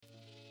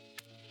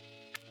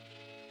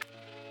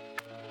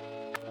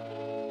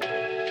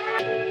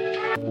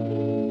Trail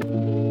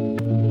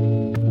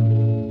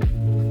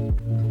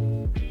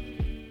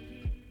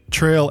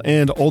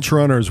and ultra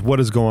runners, what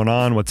is going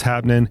on? What's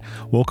happening?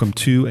 Welcome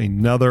to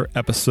another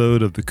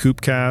episode of the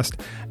Koopcast.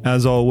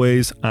 As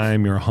always,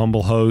 I'm your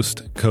humble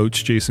host,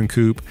 Coach Jason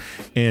Koop,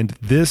 and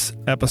this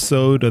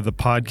episode of the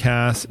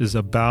podcast is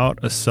about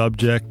a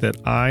subject that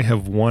I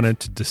have wanted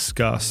to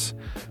discuss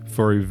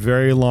for a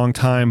very long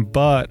time,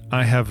 but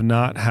I have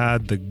not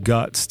had the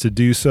guts to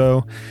do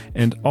so.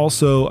 And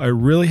also, I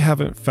really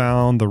haven't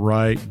found the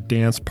right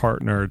dance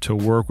partner to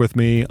work with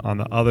me on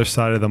the other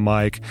side of the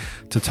mic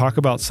to talk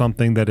about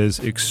something that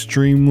is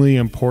extremely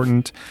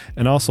important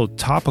and also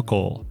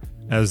topical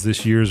as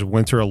this year's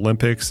Winter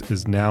Olympics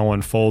is now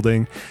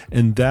unfolding,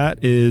 and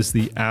that is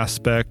the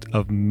aspect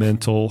of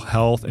mental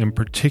health, and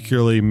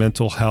particularly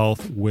mental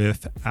health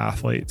with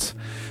athletes.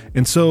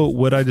 And so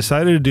what I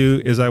decided to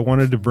do is I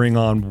wanted to bring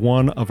on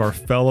one of our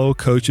fellow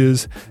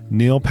coaches,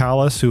 Neal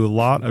Palace, who a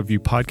lot of you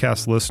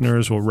podcast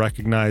listeners will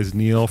recognize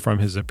Neal from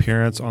his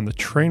appearance on the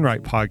Train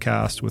Right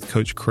podcast with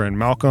Coach Corinne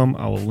Malcolm.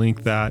 I will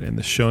link that in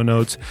the show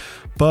notes.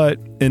 But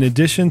in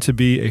addition to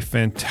be a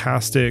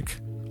fantastic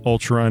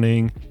ultra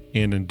running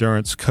and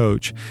endurance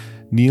coach,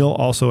 Neal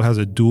also has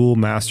a dual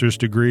master's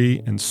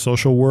degree in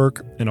social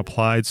work and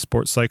applied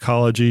sports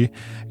psychology,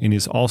 and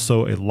he's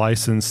also a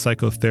licensed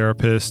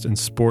psychotherapist and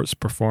sports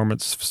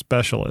performance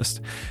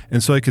specialist.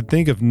 And so I could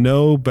think of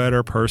no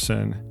better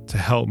person to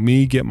help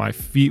me get my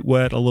feet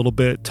wet a little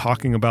bit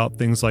talking about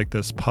things like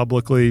this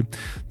publicly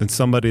than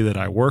somebody that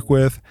I work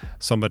with,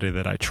 somebody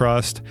that I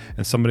trust,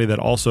 and somebody that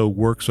also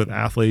works with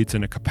athletes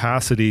in a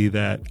capacity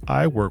that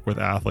I work with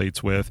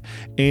athletes with,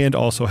 and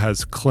also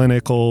has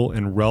clinical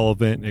and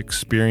relevant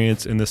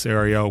experience in this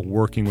area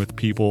working with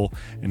people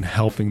and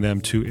helping them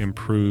to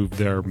improve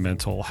their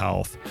mental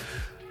health.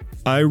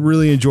 I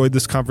really enjoyed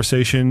this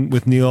conversation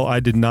with Neal. I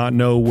did not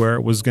know where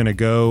it was going to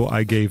go.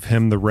 I gave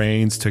him the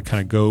reins to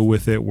kind of go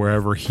with it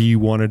wherever he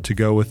wanted to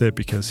go with it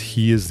because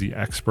he is the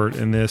expert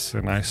in this,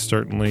 and I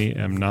certainly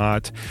am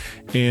not.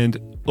 And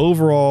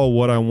overall,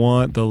 what I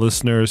want the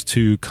listeners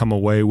to come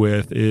away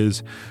with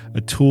is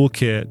a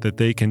toolkit that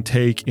they can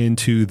take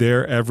into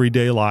their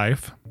everyday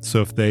life.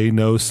 So if they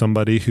know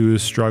somebody who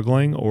is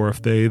struggling, or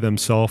if they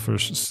themselves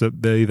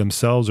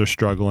are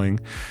struggling,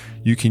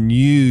 you can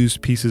use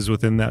pieces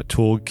within that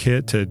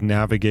toolkit to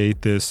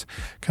navigate this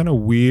kind of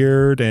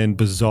weird and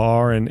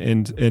bizarre and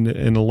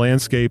in a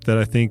landscape that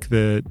I think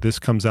that this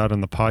comes out in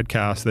the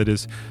podcast that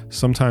is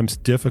sometimes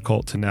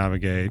difficult to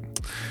navigate.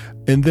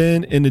 And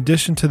then in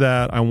addition to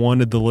that, I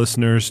wanted the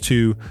listeners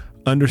to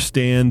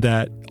understand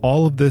that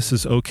all of this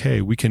is okay.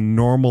 We can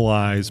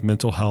normalize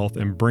mental health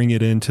and bring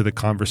it into the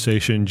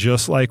conversation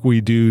just like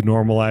we do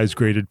normalize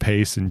graded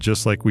pace and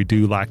just like we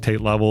do lactate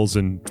levels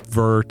and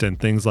vert and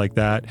things like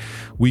that.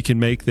 We can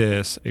make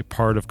this a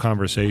part of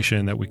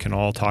conversation that we can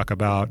all talk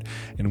about,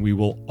 and we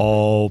will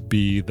all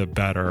be the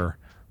better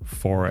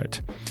for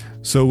it.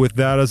 So with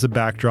that as a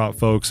backdrop,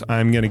 folks,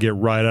 I'm going to get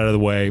right out of the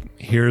way.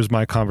 Here's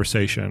my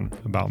conversation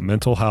about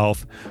mental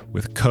health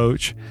with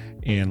coach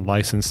and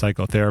licensed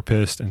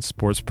psychotherapist and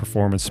sports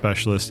performance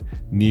specialist,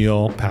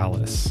 Neal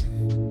Palace.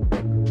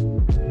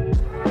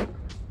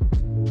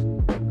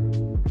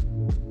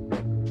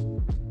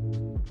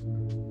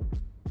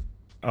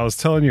 I was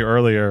telling you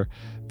earlier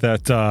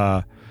that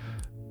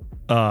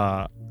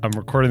I'm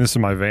recording this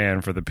in my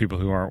van for the people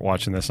who aren't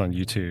watching this on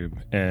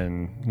YouTube.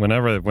 And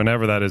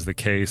whenever that is the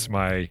case,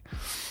 my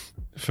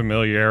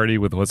familiarity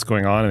with what's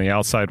going on in the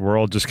outside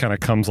world just kind of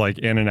comes like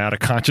in and out of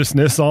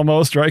consciousness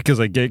almost, right? Because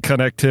I get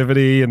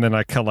connectivity and then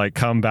I kind of like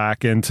come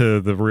back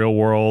into the real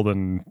world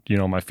and, you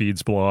know, my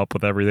feeds blow up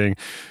with everything.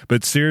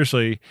 But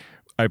seriously,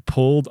 I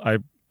pulled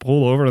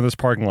over to this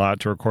parking lot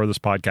to record this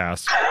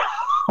podcast.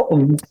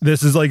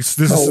 This is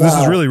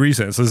really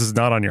recent, so this is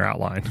not on your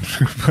outline,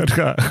 but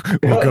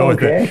we'll go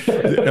with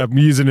it. I'm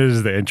using it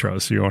as the intro,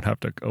 so you won't have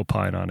to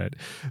opine on it.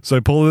 So I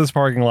pulled in this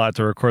parking lot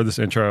to record this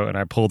intro, and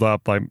I pulled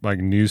up like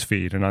news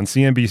feed, and on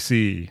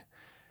CNBC,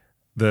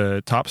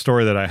 the top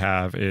story that I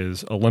have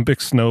is Olympic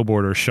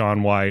snowboarder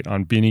Shaun White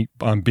on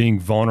being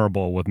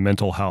vulnerable with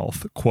mental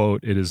health.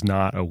 Quote, "It is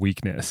not a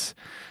weakness,"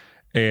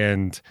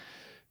 and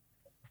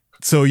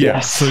so,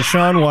 yes. So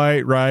Shaun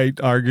White, right,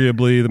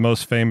 arguably the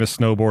most famous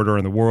snowboarder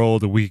in the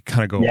world. We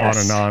kind of go on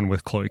and on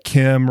with Chloe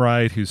Kim,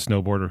 right, who's a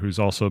snowboarder who's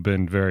also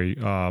been very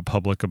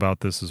public about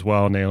this as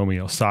well. Naomi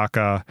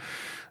Osaka,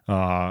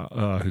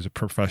 who's a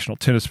professional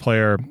tennis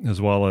player, as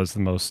well as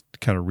the most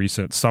kind of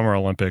recent Summer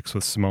Olympics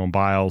with Simone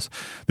Biles.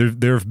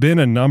 There have been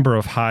a number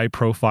of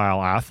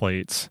high-profile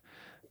athletes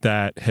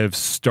that have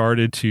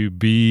started to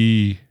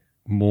be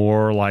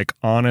more like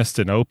honest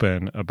and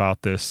open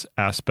about this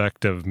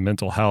aspect of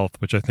mental health,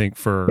 which I think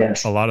for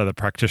a lot of the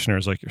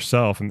practitioners like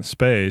yourself in the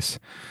space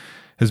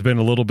has been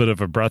a little bit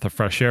of a breath of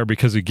fresh air,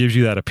 because it gives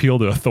you that appeal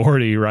to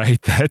authority,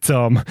 right?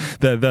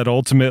 That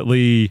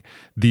ultimately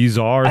these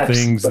are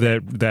things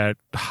that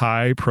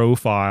high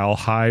profile,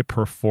 high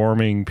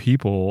performing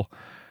people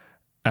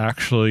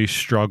actually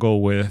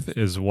struggle with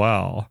as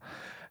well.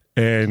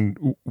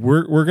 And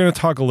we're going to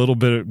talk a little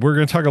bit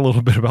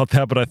about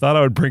that, but I thought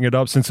I would bring it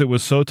up since it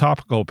was so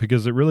topical,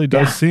 because it really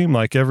does seem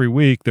like every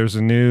week there's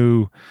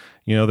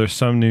there's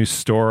some new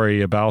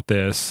story about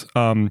this.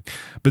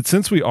 But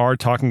since we are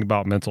talking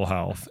about mental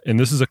health, and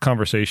this is a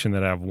conversation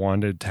that I've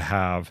wanted to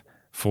have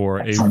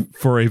for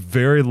a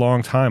very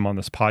long time on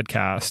this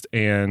podcast,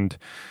 and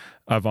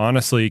I've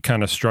honestly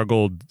kind of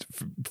struggled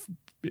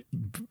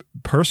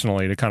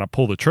personally to kind of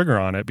pull the trigger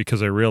on it,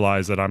 because I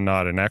realize that I'm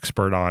not an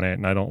expert on it,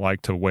 and I don't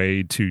like to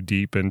wade too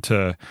deep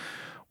into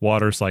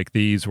waters like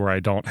these where I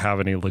don't have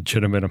any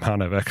legitimate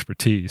amount of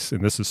expertise.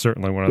 And this is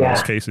certainly one of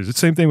those cases.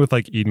 It's the same thing with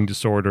like eating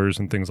disorders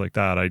and things like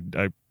that.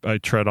 I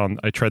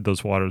tread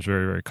those waters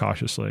very, very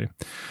cautiously.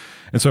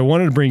 And so I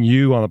wanted to bring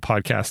you on the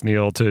podcast,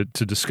 Neal, to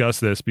discuss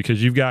this,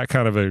 because you've got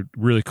kind of a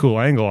really cool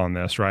angle on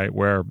this, right?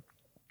 Where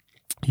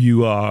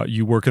you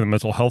work in the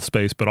mental health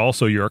space, but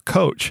also you're a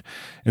coach.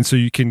 And so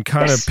you can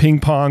kind of ping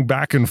pong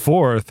back and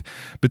forth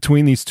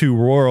between these two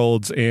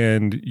worlds,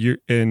 and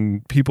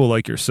people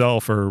like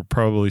yourself are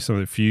probably some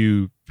of the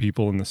few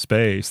people in the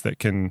space that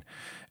can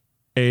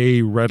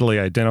readily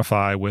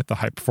identify with the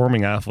high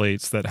performing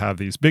athletes that have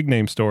these big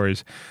name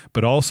stories,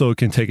 but also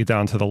can take it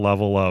down to the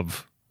level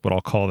of what I'll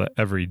call the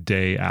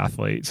everyday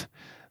athlete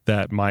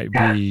that might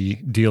be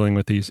dealing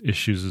with these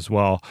issues as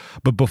well.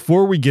 But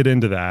before we get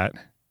into that,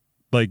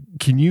 like,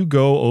 can you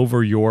go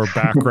over your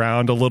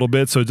background a little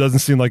bit, so it doesn't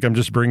seem like I'm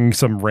just bringing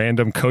some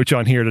random coach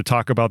on here to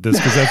talk about this,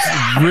 because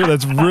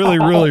that's really,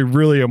 really,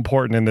 really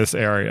important in this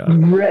area.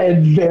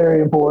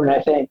 Very important,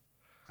 I think.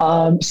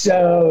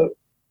 So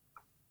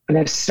I'm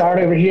going to start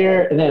over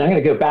here, and then I'm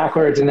going to go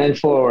backwards and then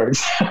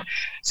forwards.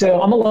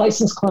 So I'm a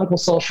licensed clinical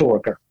social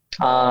worker,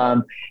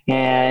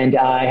 and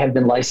I have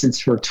been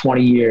licensed for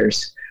 20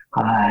 years.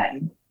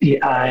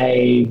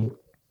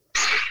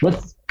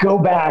 Let's go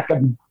back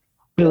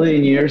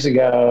billion years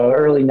ago,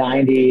 early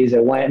 90s, I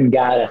went and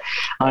got an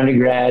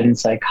undergrad in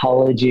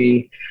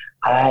psychology.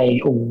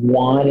 I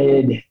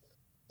wanted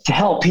to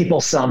help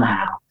people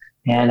somehow.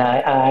 And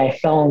I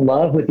fell in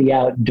love with the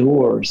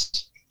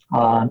outdoors,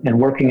 and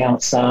working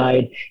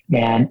outside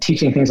and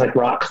teaching things like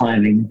rock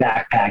climbing,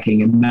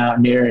 backpacking, and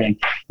mountaineering.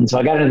 And so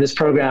I got into this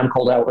program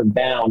called Outward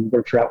Bound,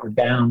 worked for Outward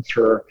Bound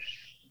for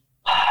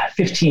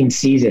 15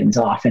 seasons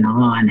off and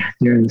on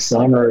during the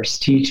summers,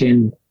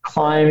 teaching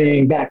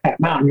climbing, backpack,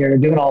 mountaineering,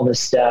 doing all this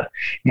stuff,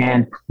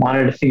 and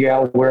wanted to figure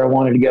out where I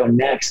wanted to go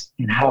next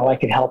and how I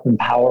could help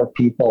empower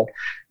people.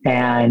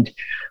 And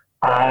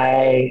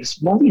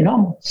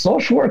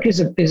social work is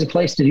a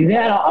place to do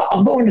that.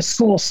 I'll go into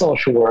school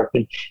social work,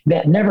 and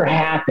that never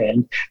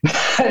happened.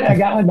 I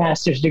got my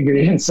master's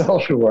degree in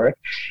social work,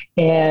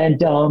 and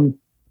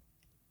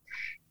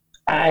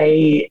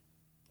I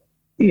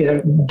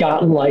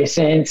got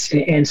licensed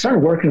and started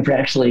working for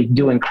actually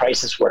doing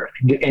crisis work.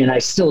 And I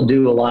still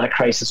do a lot of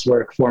crisis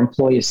work for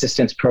employee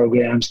assistance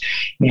programs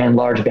and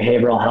large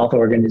behavioral health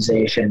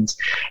organizations.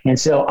 And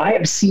so I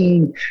have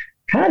seen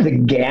kind of the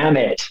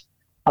gamut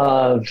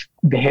of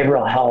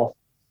behavioral health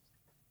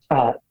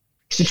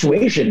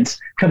situations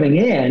coming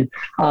in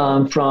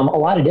from a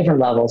lot of different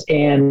levels.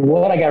 And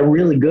what I got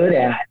really good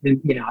at, I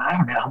don't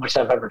know how much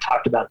I've ever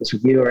talked about this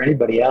with you or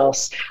anybody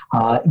else,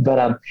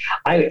 but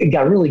I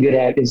got really good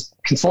at is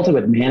consulting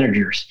with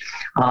managers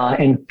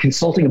and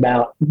consulting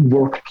about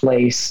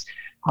workplace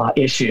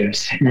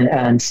issues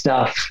and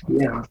stuff,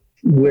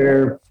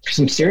 where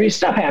some serious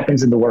stuff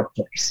happens in the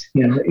workplace.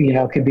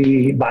 It could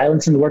be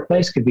violence in the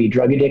workplace, could be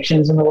drug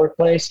addictions in the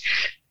workplace.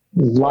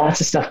 Lots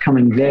of stuff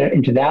coming there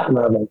into that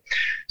level.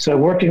 So I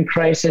worked in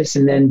crisis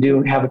and then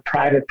have a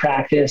private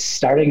practice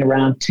starting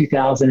around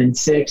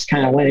 2006,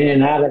 kind of went in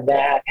and out of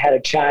that, had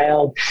a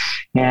child,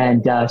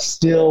 and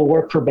still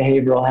work for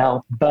behavioral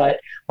health, but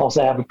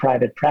also have a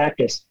private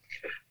practice.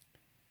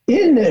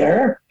 In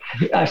there,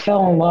 I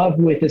fell in love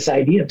with this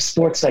idea of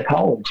sports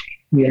psychology,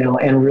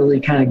 and really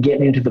kind of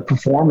getting into the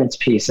performance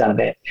piece of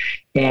it,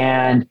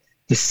 and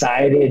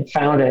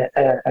found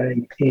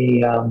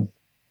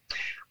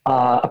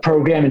a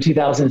program in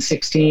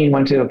 2016,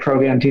 went to a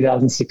program in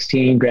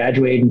 2016,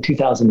 graduated in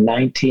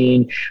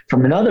 2019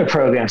 from another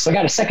program. So I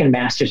got a second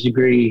master's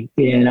degree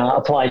in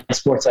applied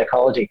sports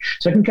psychology.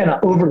 So I can kind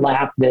of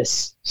overlap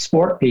this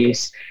sport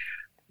piece.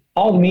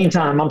 All the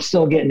meantime, I'm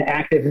still getting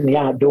active in the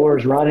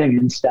outdoors, running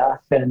and stuff.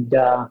 And,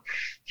 I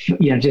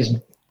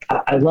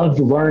love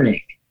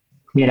learning,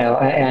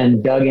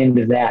 and dug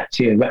into that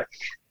too. But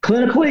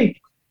clinically,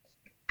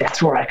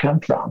 that's where I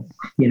come from,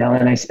 and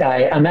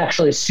I'm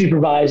actually a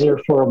supervisor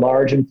for a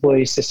large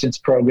employee assistance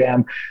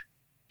program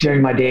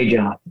during my day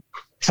job.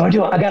 So I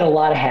got a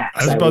lot of hats.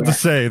 I was about to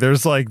say,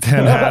 there's like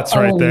 10 hats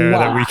right there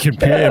that we can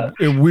pay.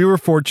 We were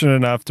fortunate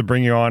enough to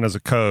bring you on as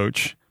a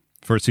coach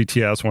for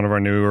CTS, one of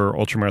our newer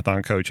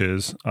ultramarathon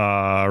coaches.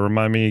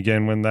 Remind me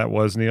again when that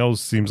was, Neal.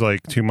 Seems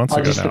like 2 months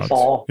ago just now. The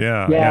fall.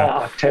 Yeah.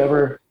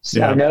 October.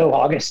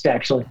 August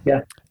actually.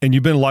 Yeah. And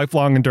you've been a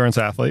lifelong endurance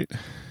athlete?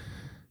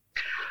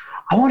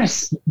 I want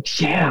to,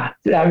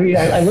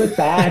 I look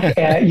back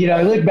at,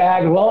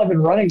 well, I've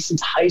been running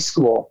since high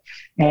school,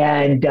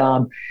 and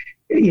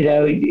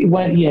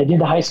did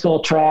the high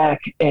school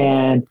track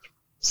and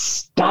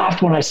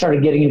stopped when I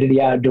started getting into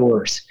the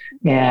outdoors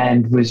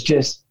and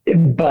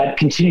but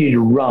continued to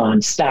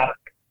run, stopped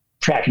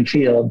track and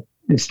field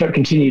and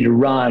continue to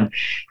run,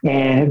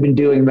 and have been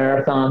running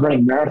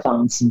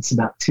marathons since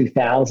about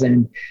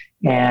 2000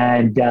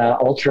 and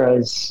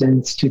ultras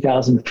since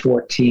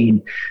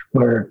 2014,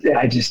 where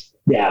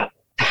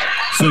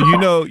So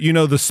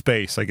the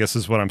space, I guess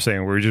is what I'm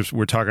saying.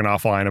 We're talking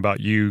offline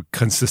about you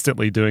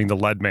consistently doing the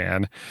lead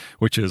man,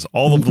 which is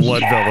all of the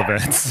Leadville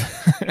events.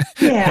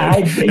 Yeah.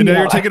 And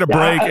now you're taking a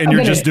break and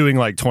you're just doing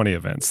like 20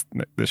 events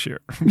this year.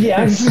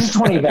 Yeah, it's just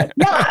 20 events.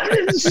 No,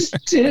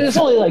 it's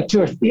only like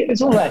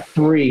it's only like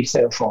 3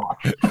 so far.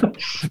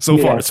 So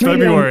far, it's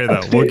February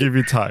though. We'll give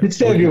you time. It's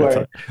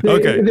February.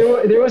 Okay.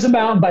 There was a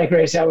mountain bike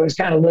race I was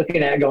kind of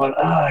looking at going,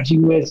 oh, gee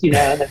whiz,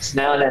 that's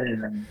no.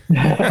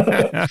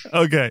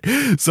 Okay.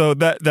 So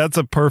that's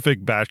a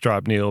perfect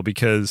backdrop, Neal,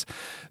 because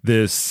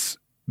this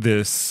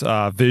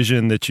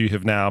vision that you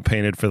have now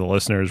painted for the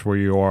listeners, where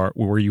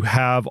you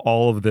have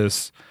all of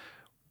this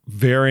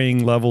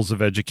varying levels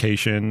of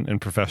education and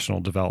professional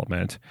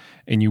development,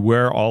 and you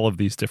wear all of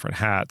these different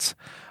hats.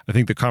 I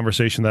think the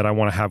conversation that I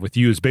want to have with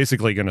you is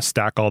basically going to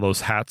stack all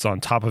those hats on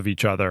top of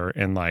each other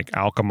and like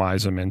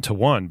alchemize them into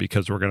one,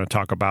 because we're going to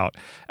talk about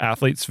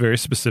athletes very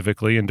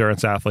specifically,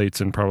 endurance athletes,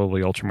 and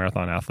probably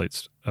ultramarathon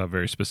athletes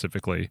very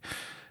specifically.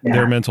 Yeah.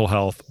 Their mental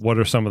health, what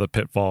are some of the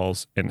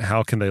pitfalls, and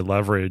how can they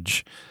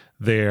leverage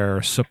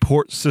their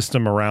support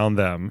system around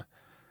them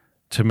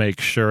to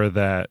make sure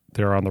that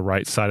they're on the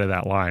right side of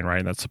that line, right?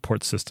 And that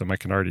support system, I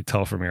can already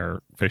tell from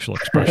your facial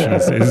expression,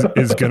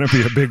 is going to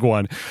be a big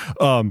one.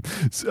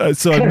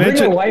 So I mentioned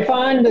your wife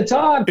on to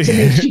talk to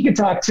me. She could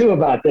talk too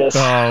about this.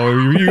 Oh,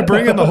 you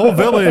bring in the whole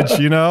village,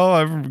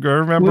 I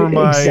remember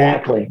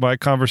my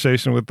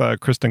conversation with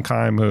Kristen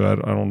Keim, who I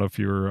don't know if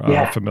you're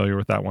familiar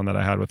with that one that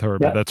I had with her,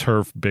 but that's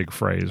her big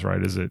phrase,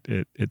 right? Is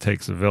it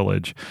takes a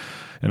village.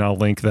 And I'll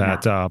link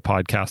that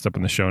podcast up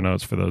in the show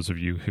notes for those of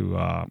you who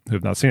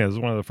have not seen it. This is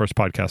one of the first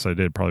podcasts I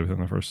did, probably within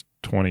the first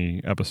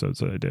 20 episodes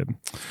that I did.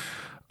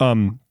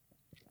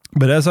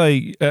 But as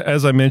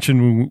I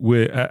mentioned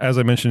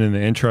in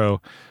the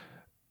intro,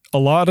 a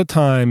lot of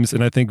times,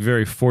 and I think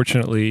very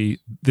fortunately,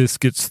 this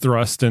gets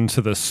thrust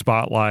into the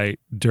spotlight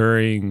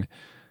during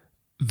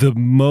the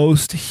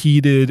most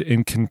heated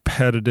and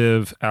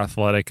competitive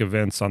athletic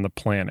events on the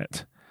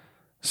planet.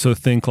 So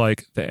think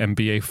like the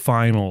NBA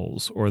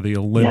Finals or the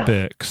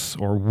Olympics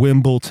or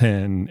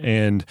Wimbledon,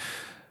 and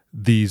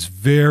these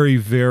very,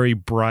 very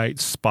bright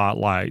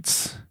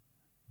spotlights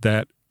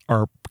that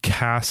are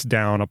cast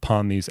down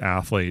upon these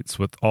athletes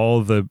with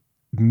all the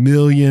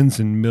millions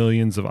and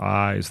millions of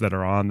eyes that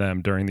are on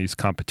them during these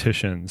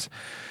competitions.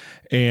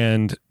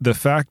 And the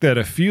fact that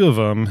a few of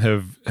them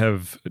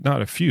have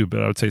not a few,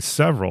 but I would say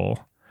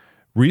several,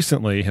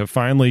 recently have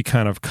finally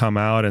kind of come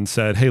out and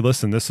said, hey,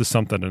 listen, this is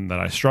something that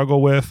I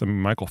struggle with. I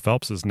mean, Michael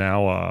Phelps is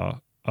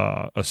now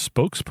a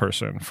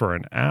spokesperson for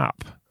an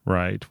app,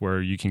 right,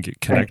 where you can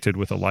get connected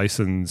with a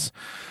licensed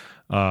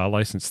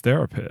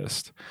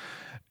therapist.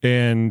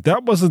 And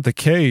that wasn't the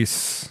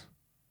case.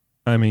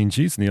 I mean,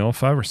 geez, Neal,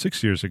 5 or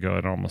 6 years ago,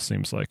 it almost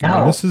seems like. I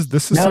mean, this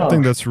is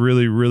something that's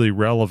really, really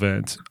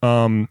relevant.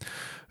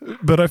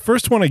 But I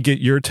first want to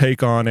get your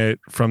take on it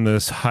from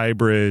this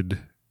hybrid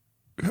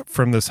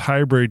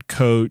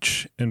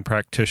coach and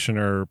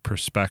practitioner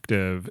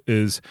perspective.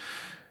 Is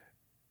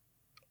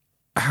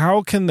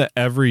how can the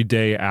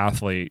everyday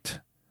athlete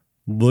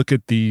look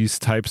at these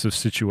types of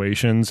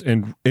situations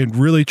and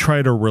really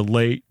try to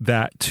relate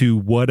that to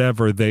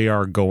whatever they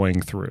are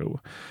going through?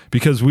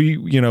 Because we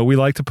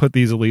like to put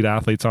these elite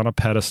athletes on a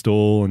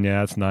pedestal, and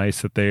it's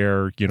nice that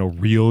they're,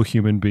 real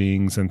human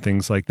beings and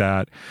things like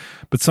that.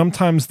 But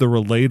sometimes the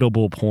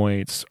relatable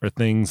points are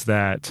things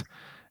that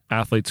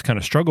athletes kind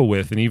of struggle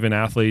with, and even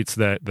athletes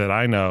that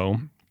I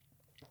know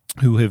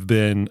who have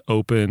been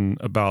open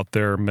about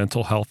their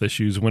mental health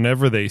issues,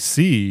 whenever they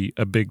see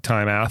a big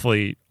time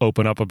athlete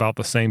open up about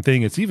the same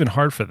thing, it's even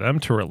hard for them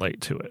to relate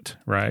to it,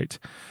 right?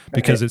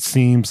 Because it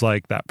seems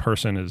like that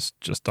person is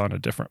just on a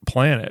different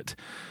planet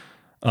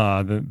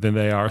than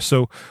they are.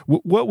 So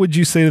what would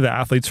you say to the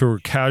athletes who are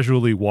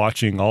casually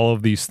watching all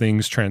of these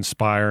things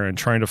transpire and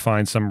trying to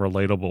find some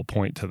relatable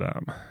point to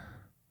them?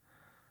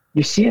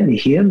 You're seeing the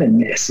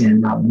humanness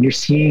in them. You're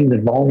seeing the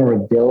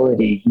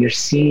vulnerability. You're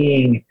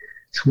seeing,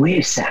 wait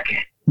a second,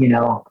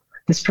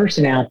 this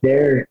person out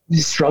there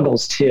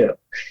struggles too.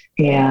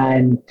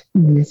 And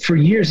for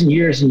years and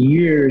years and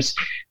years,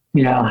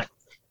 we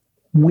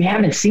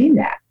haven't seen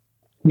that.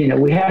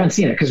 We haven't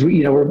seen it because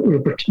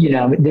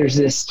there's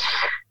this,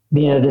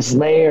 this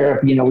layer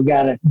of, we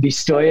got to be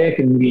stoic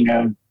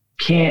and,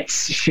 can't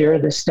share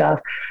this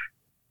stuff.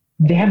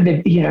 They have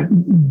the,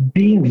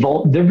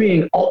 they're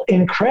being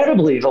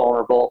incredibly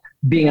vulnerable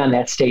being on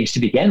that stage to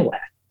begin with.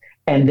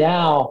 And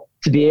now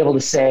to be able to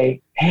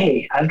say,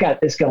 hey, I've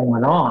got this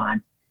going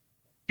on,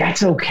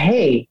 that's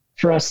okay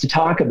for us to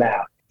talk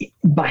about.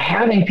 By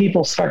having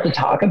people start to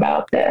talk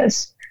about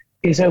this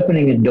is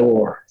opening a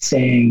door,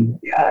 saying,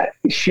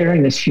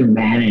 sharing this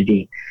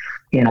humanity.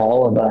 in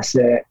all of us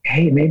that,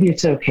 hey, maybe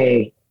it's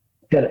okay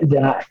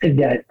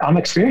that I'm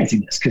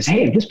experiencing this, because,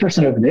 hey, this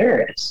person over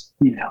there is,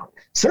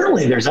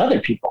 certainly there's other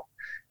people,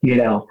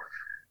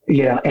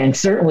 and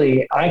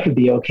certainly I could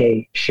be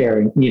okay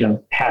sharing,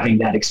 having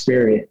that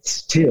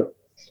experience too,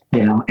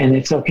 and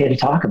it's okay to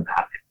talk about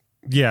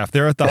it. Yeah. If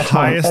they're at the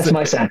highest, that's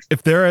my sense.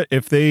 If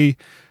they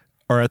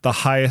are at the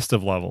highest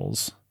of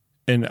levels,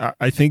 and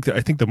I think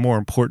the more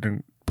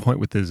important point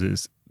with this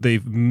is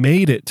they've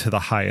made it to the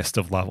highest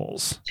of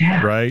levels,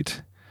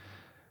 right?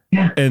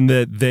 Yeah. And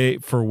that they,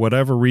 for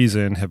whatever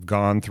reason, have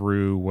gone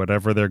through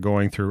whatever they're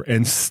going through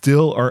and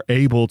still are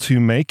able to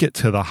make it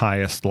to the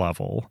highest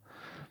level.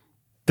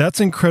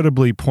 That's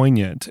incredibly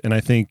poignant. And I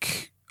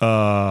think,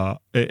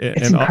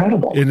 it's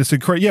incredible. And it's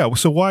incredible. Yeah.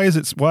 So why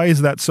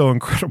is that so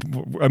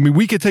incredible? I mean,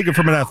 we could take it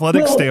from an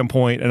athletic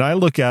standpoint, and I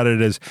look at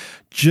it as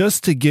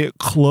just to get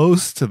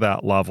close to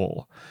that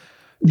level.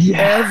 Yeah.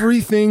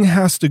 Everything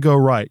has to go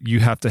right.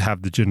 You have to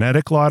have the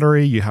genetic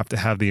lottery. You have to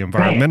have the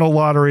environmental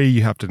lottery.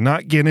 You have to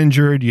not get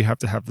injured. You have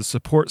to have the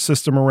support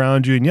system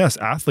around you. And yes,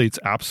 athletes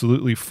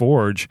absolutely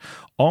forge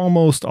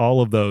almost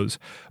all of those.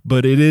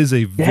 But it is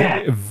a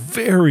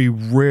very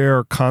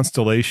rare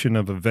constellation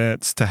of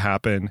events to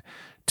happen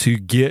to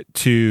get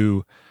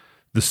to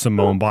the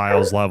Simone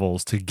Biles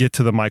levels, to get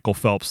to the Michael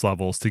Phelps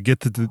levels, to get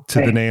to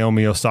the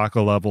Naomi Osaka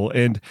level.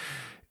 And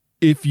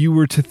if you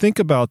were to think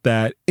about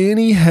that,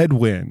 any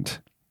headwind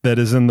that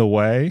is in the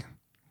way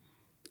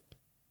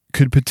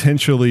could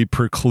potentially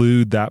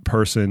preclude that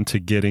person to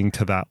getting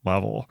to that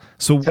level.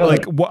 So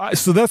why,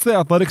 so that's the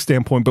athletic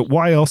standpoint, but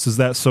why else is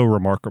that so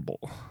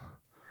remarkable?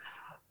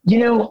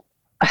 See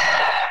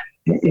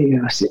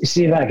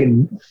if I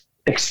can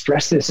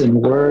express this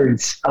in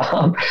words.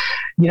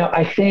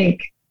 I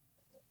think,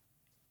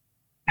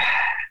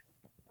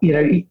 as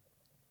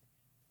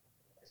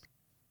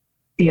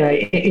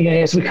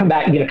we come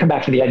back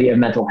to the idea of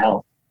mental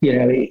health,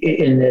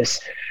 in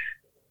this,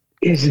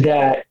 is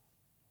that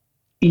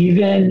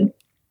even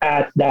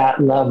at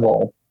that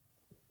level,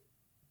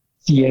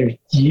 you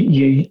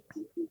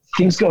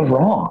things go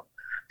wrong.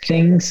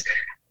 Things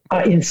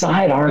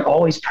inside aren't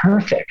always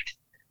perfect,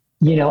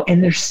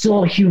 and they're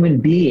still a human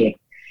being.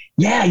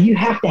 Yeah, you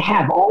have to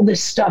have all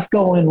this stuff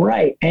going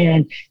right,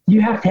 and you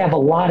have to have a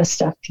lot of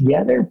stuff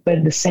together, but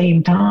at the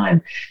same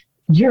time,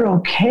 you're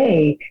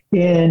okay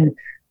in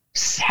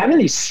having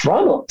these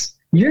struggles.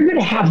 You're going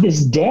to have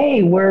this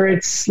day where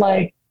it's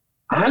like,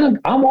 I'm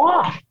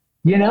off,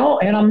 and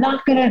I'm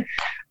not going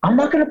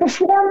to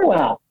perform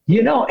well,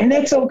 and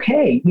that's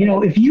okay.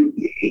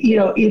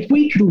 If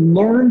we could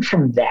learn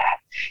from that,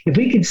 if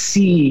we could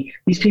see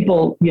these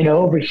people,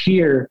 over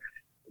here,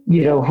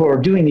 who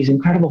are doing these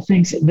incredible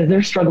things, that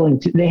they're struggling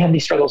too, they have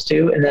these struggles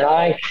too. And then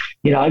I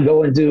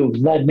go and do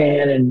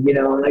Leadman, and,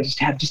 and I just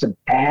have just a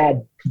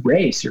bad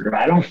race, or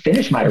I don't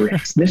finish my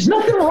race. There's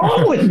nothing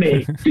wrong with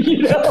me.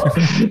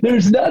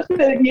 There's nothing,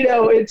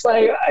 it's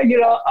like,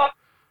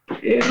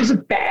 it was a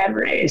bad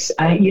race.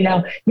 I'm going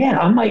to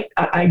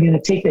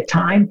take the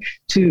time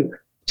to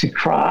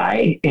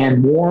cry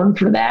and mourn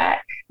for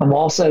that. I'm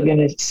also going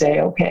to say,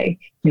 okay,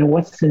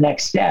 what's the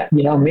next step?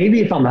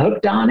 Maybe if I'm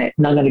hooked on it,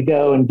 and I'm going to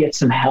go and get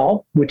some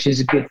help, which is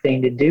a good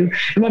thing to do.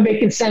 Am I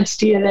making sense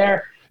to you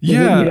there?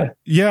 Yeah.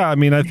 Yeah. I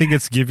mean, I think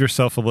it's give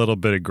yourself a little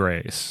bit of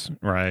grace,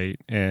 right?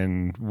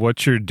 And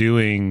what you're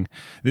doing,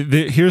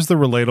 here's the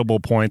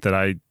relatable point that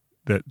I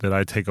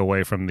take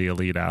away from the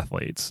elite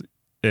athletes.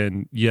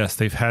 And yes,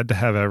 they've had to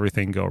have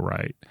everything go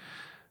right.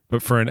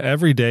 But for an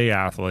everyday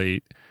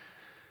athlete,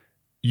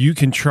 you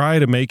can try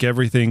to make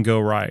everything go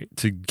right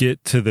to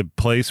get to the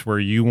place where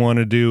you want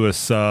to do a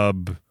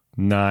sub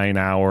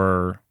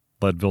 9-hour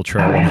Leadville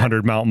Trail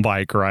 100 mountain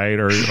bike, right?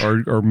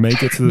 Or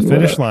make it to the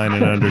finish line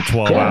in under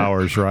 12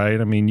 hours,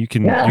 right? I mean, you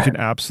can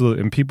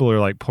absolutely, and people are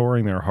like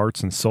pouring their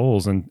hearts and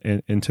souls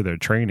into their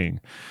training.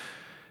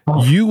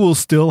 You will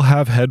still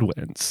have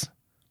headwinds.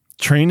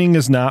 Training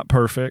is not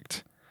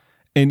perfect.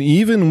 And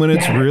even when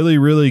it's really,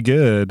 really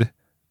good,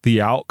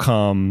 the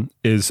outcome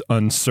is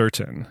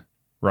uncertain,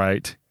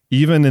 right?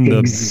 Even in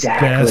the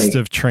best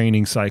of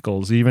training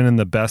cycles, even in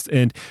the best,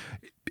 and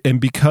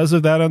because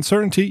of that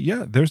uncertainty,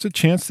 there's a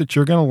chance that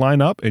you're going to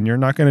line up and you're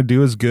not going to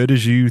do as good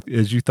as you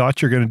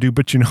thought you're going to do.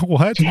 But you know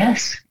what?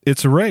 Yes,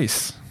 it's a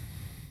race.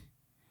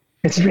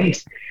 It's a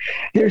race.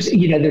 There's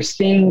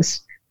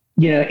things.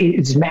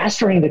 It's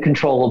mastering the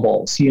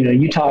controllables.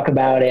 You talk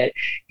about it,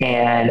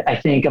 and I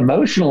think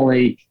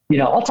emotionally,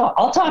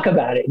 I'll talk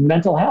about it in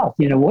mental health.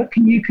 What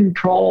can you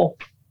control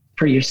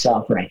for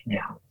yourself right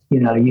now?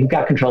 You've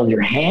got control of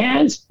your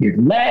hands, your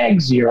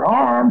legs, your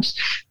arms,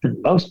 for the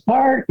most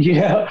part. You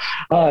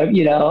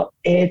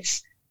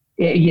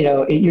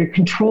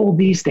control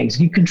these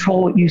things. You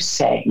control what you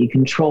say. You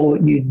control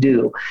what you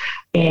do,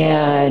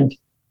 and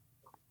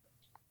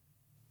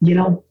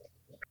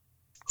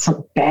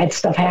some bad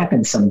stuff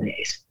happens some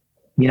days.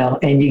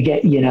 And you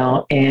get,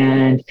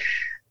 and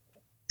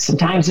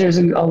sometimes there's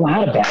a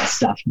lot of bad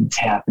stuff that's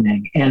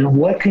happening. And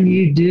what can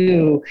you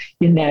do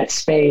in that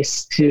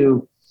space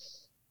to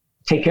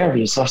take care of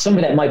you? So some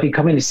of that might be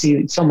coming to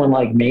see someone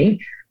like me,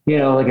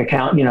 like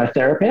a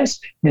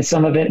therapist, and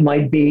some of it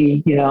might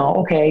be,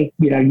 okay,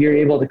 you're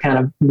able to kind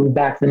of move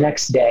back the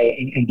next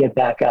day and get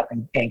back up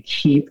and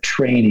keep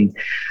training.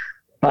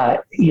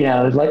 But,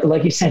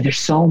 like you said, there's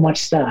so much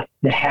stuff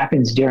that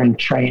happens during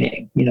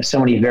training, so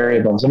many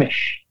variables. Let's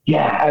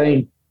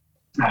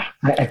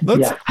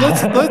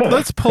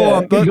pull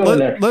on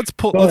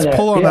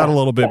that a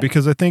little bit,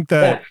 because I think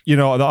that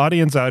the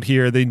audience out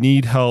here, they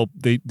need help.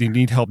 They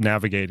need help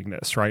navigating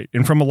this, right?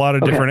 And from a lot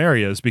of different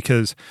areas,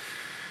 because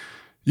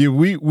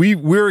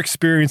we're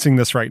experiencing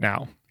this right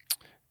now.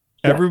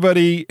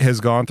 Everybody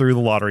has gone through the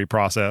lottery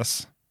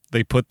process.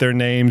 They put their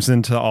names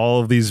into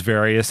all of these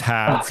various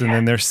hats, and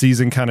then their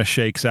season kind of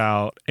shakes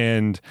out.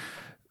 And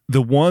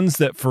the ones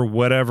that, for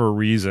whatever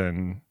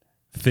reason,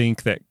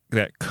 think that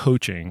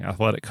coaching,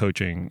 athletic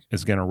coaching,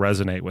 is going to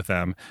resonate with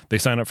them, they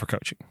sign up for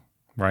coaching,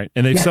 right?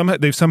 And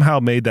they've somehow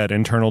made that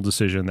internal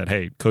decision that,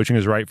 hey, coaching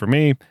is right for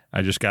me.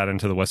 I just got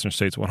into the Western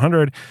States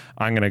 100.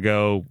 I'm going to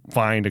go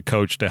find a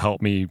coach to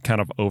help me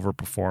kind of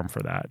overperform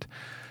for that.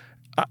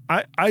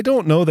 I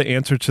don't know the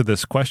answer to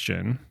this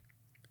question,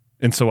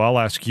 and so I'll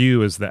ask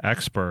you as the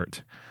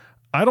expert.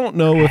 I don't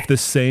know if the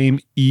same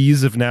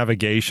ease of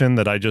navigation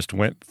that I just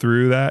went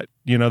through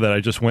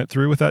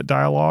with that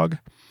dialogue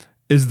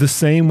is the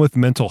same with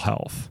mental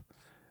health.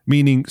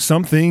 Meaning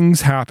some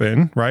things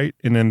happen, right?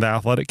 And in the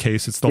athletic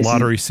case, it's the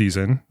lottery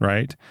season,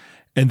 right?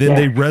 And then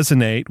they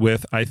resonate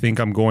with, I think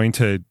I'm going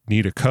to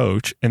need a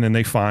coach, and then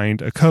they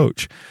find a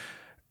coach.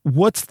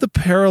 What's the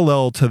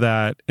parallel to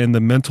that in the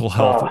mental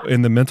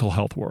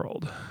health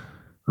world?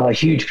 A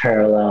huge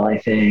parallel, I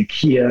think.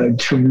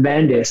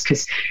 Tremendous.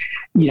 Because,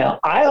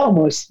 I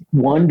almost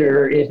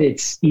wonder if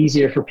it's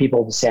easier for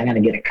people to say, I'm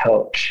going to get a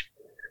coach,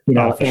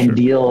 and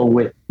deal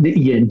with I'm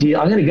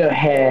going to go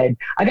ahead.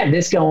 I got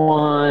this going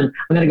on.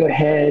 I'm going to go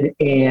ahead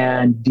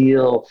and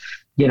deal,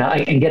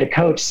 and get a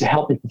coach to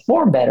help me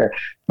perform better.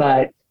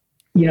 But,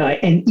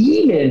 and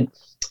even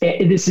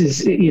this is,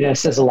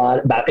 says a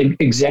lot about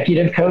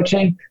executive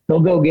coaching. They'll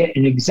go get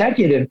an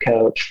executive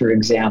coach, for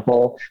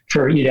example,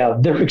 for,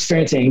 they're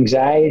experiencing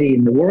anxiety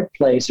in the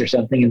workplace or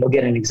something, and they'll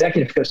get an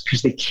executive coach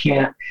because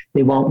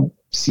they won't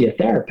see a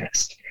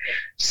therapist.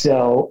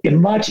 So it's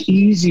much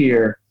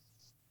easier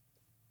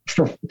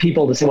for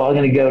people to say, well, I'm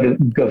going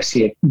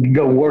to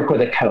go work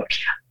with a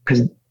coach,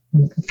 because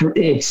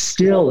it's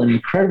still an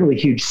incredibly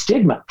huge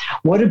stigma.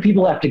 What do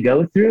people have to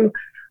go through?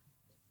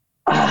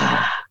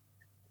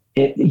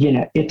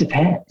 It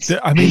depends.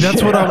 I mean,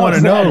 that's what I want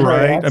to know,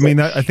 right? I mean,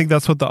 I think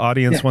that's what the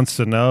audience wants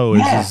to know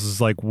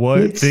is like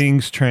what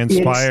things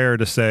transpire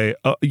to say,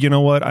 oh, you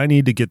know what, I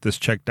need to get this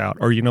checked out,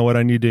 or you know what,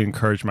 I need to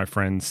encourage my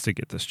friends to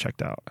get this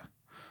checked out.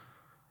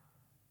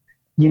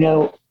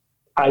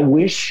 I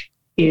wish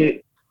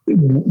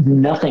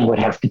nothing would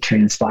have to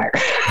transpire.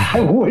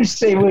 I wish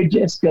they would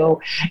just go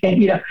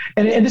and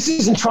and this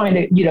isn't trying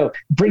to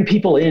bring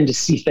people in to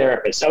see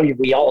therapists. Oh,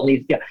 we all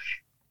need,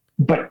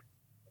 but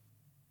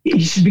you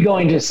should be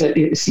going to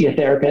see a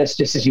therapist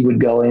just as you would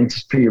go in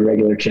for your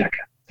regular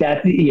checkup.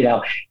 That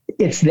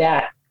it's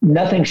that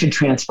nothing should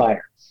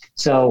transpire.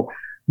 So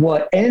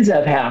what ends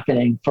up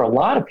happening for a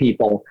lot of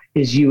people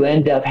is you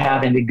end up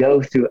having to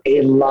go through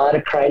a lot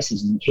of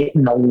crises and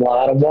hitting a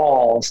lot of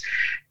walls,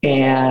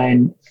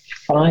 and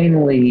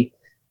finally,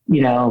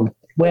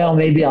 well,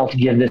 maybe I'll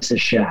give this a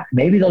shot.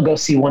 Maybe they'll go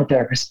see one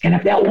therapist. And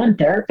if that one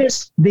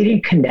therapist they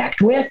didn't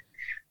connect with,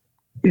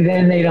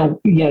 then they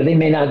don't, they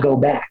may not go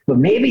back. But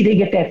maybe they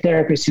get that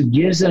therapist who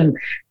gives them,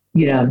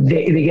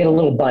 they get a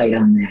little bite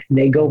on that. And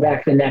they go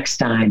back the next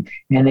time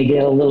and they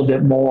get a little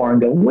bit more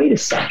and go, wait a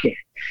second.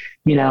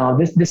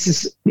 This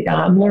is,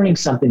 I'm learning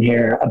something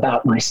here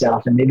about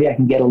myself, and maybe I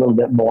can get a little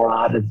bit more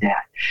out of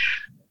that.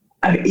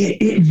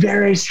 It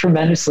varies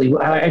tremendously.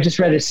 I just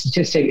read a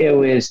statistic. It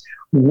was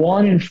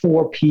 1 in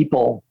 4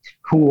 people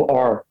who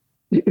are,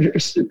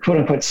 quote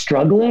unquote,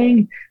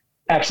 struggling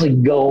actually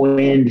go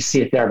in to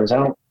see a therapist.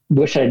 I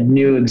wish I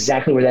knew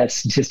exactly where that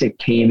statistic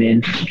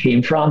came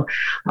from.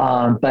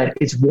 But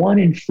it's 1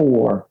 in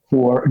 4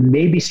 who are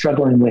maybe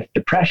struggling with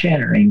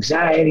depression or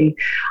anxiety.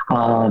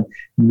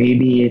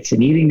 Maybe it's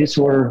an eating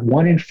disorder.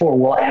 1 in 4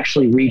 will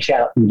actually reach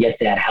out and get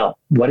that help.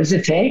 What does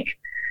it take?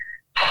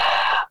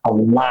 A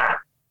lot.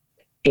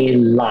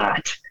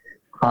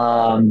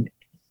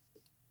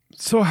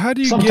 So how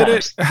do you get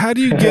it? How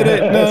do you get it?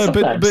 No,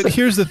 but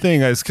here's the thing,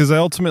 guys, because I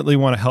ultimately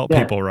want to help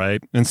people,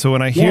 right? And so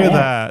when I hear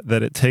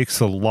that it takes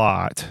a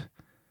lot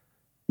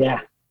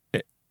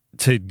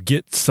to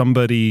get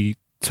somebody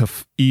to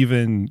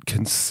even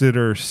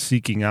consider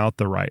seeking out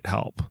the right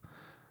help.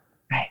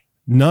 Right.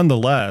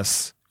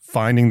 Nonetheless,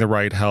 finding the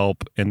right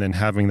help and then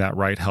having that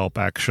right help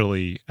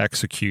actually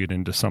execute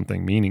into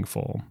something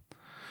meaningful.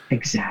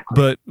 Exactly.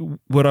 But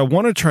what I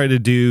want to try to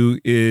do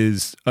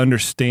is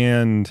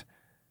understand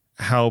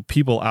how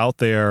people out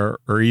there,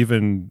 or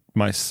even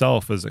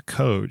myself as a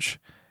coach,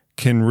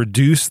 can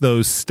reduce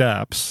those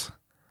steps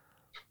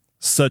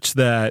such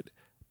that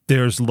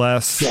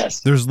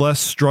Yes. there's less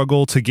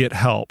struggle to get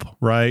help,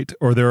 right?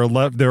 Or there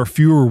are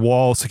fewer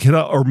walls to get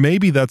up, or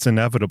maybe that's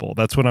inevitable.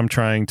 That's what I'm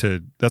trying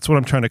to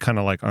kind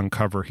of like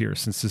uncover here,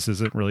 since this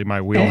isn't really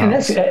my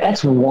wheelhouse. And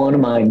that's one of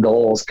my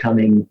goals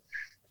coming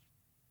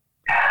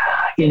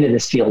into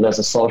this field as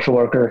a social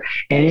worker,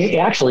 and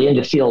actually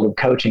into the field of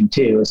coaching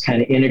too, is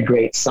kind of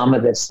integrate some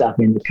of this stuff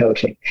into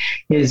coaching.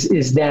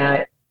 Is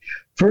that,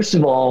 first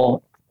of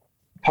all,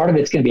 part of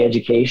it's going to be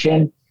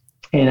education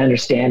and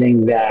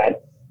understanding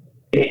that,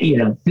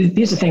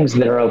 these are things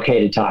that are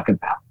okay to talk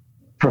about,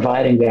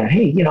 providing that,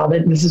 hey,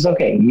 this is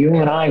okay. You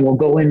and I will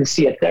go in to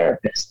see a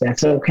therapist.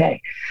 That's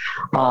okay.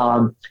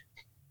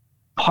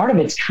 Part of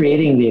it's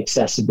creating the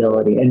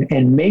accessibility and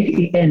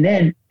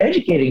then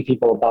educating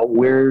people about,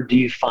 where do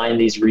you find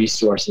these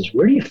resources?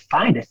 Where do you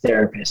find a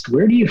therapist?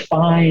 Where do you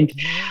find,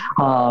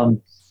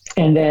 and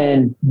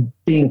then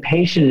being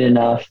patient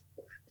enough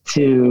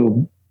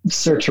to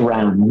search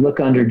around, look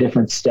under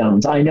different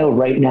stones. I know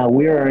right now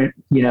where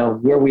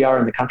we are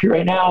in the country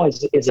right now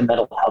is a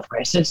mental health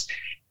crisis.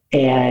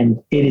 And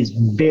it is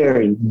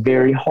very,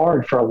 very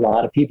hard for a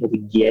lot of people to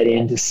get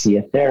in to see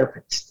a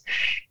therapist.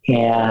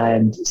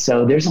 And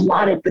so there's a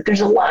lot of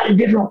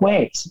different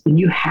ways, and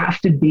you have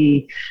to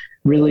be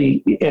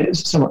really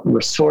somewhat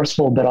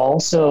resourceful, but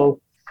also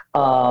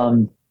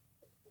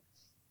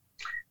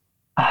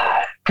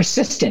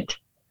persistent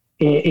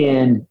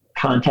in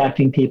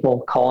contacting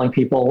people, calling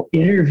people,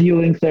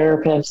 interviewing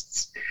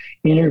therapists,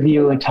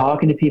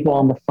 talking to people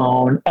on the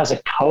phone. As a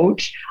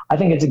coach, I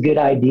think it's a good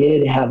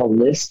idea to have a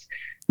list,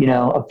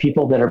 of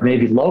people that are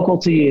maybe local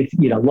to you,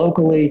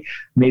 locally,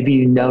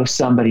 maybe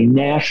somebody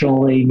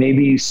nationally,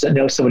 maybe you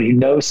know somebody who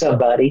knows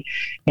somebody,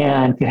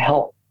 and can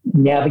help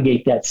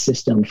navigate that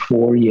system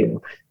for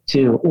you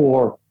too,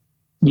 or,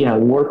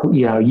 work,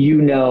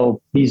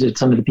 these are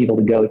some of the people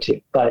to go to.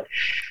 But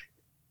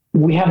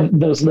we have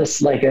those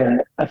lists, like a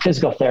list of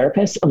physical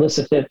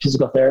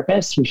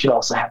therapists. We should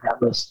also have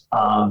that list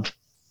of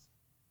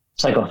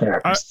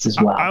psychotherapists as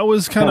well. I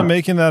was kind of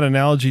making that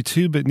analogy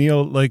too, but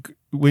Neal, like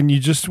when you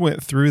just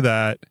went through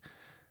that,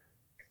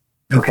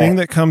 the thing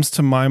that comes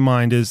to my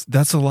mind is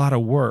that's a lot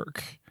of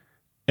work,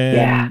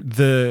 and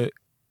the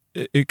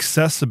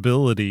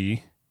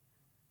accessibility,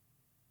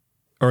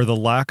 or the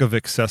lack of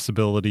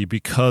accessibility,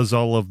 because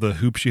all of the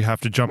hoops you have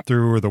to jump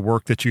through, or the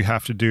work that you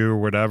have to do, or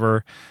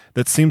whatever,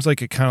 that seems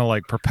like it kind of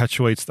like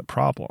perpetuates the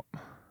problem.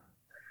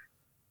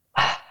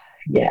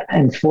 Yeah.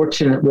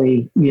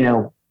 Unfortunately,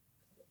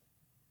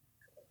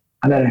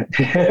 I'm gonna,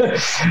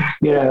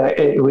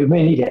 we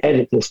may need to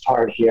edit this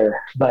part here,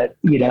 but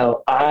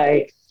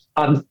I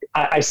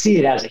see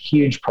it as a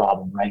huge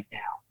problem right now,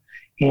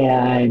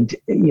 and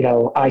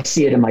I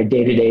see it in my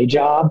day-to-day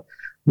job,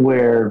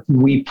 where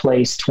we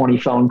place 20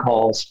 phone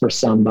calls for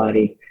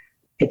somebody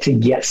to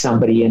get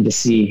somebody in to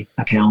see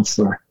a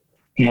counselor,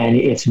 and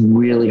it's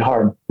really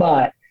hard.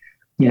 But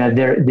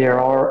there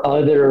are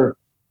other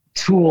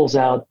tools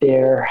out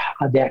there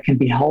that can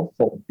be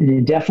helpful,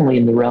 and definitely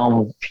in the realm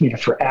of,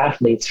 for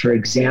athletes, for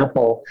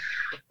example,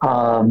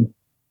 I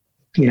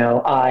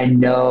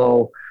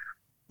know,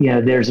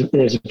 there's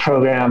a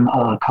program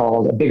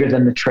called Bigger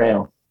Than the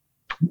Trail,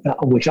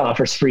 which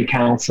offers free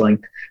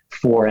counseling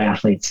for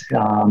athletes.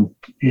 And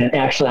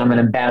actually I'm an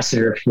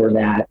ambassador for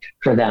them.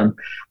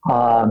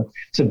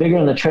 So Bigger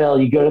Than the Trail,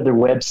 you go to their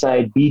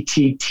website,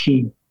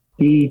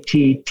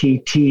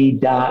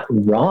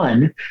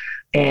 bttt.run,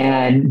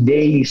 and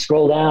you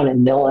scroll down,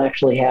 and they'll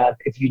actually have,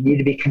 if you need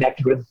to be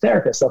connected with a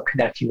therapist, they'll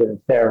connect you with a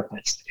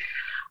therapist.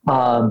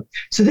 So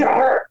there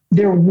are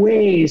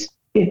ways.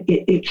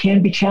 It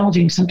can be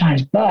challenging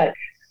sometimes, but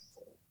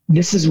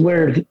this is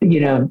where,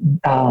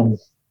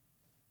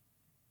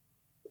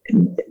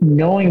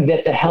 knowing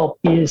that the help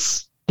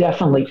is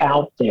definitely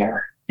out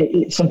there.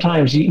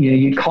 Sometimes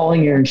you're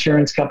calling your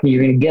insurance company,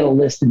 you're going to get a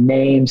list of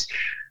names.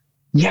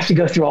 You have to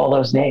go through all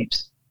those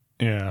names.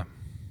 Yeah.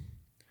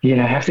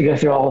 Have to go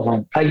through all of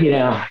them.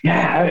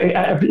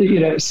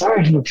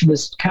 Sorry for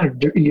this kind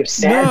of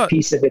sad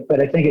piece of it, but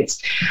I think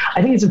it's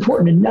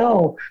important to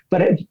know.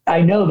 But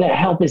I know that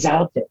help is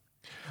out there.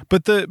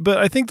 But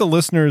I think the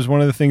listeners,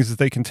 one of the things that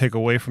they can take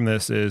away from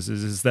this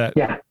is that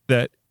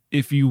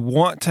if you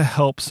want to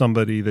help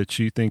somebody that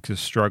you think is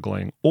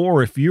struggling,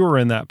 or if you're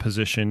in that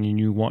position and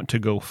you want to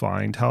go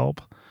find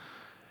help,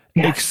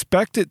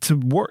 expect it to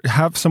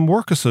have some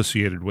work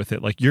associated with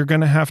it. Like, you're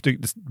going to have to,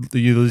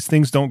 these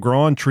things don't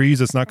grow on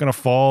trees. It's not going to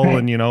fall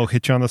and,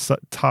 hit you on the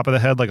top of the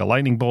head like a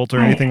lightning bolt or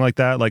anything like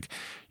that. Like,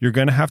 you're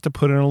going to have to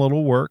put in a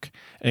little work.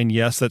 And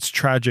yes, that's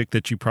tragic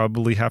that you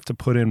probably have to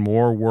put in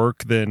more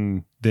work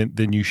than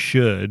you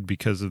should,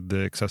 because of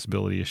the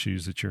accessibility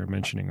issues that you were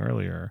mentioning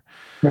earlier.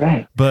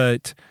 Right.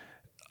 But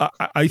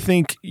I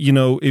think,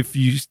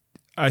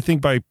 I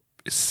think by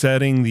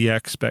setting the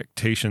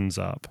expectations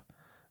up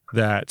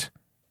that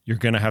you're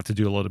going to have to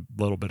do a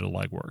little bit of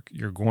legwork.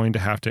 You're going to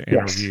have to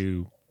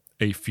interview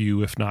a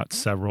few, if not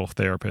several,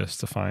 therapists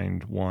to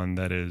find one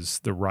that is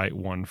the right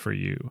one for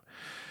you.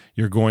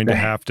 You're going to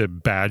have to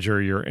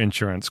badger your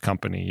insurance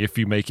company if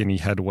you make any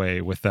headway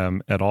with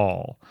them at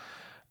all.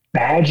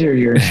 badger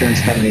your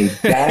insurance company,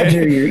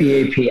 badger your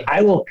EAP.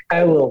 I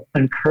will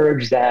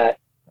encourage that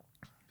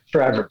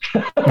forever.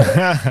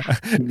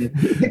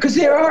 Because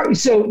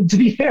so to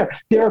be fair,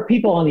 there are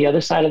people on the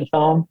other side of the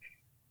phone.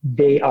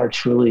 They are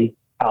truly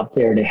out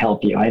there to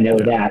help you. I know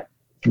that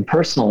from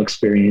personal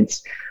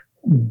experience,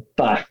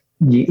 but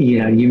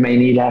you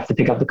may have to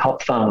pick up the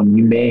phone.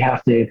 You may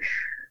have to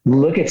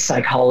look at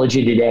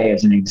Psychology Today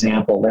as an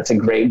example. That's a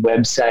great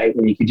website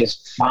where you can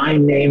just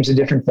find names of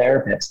different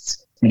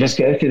therapists and just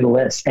go through the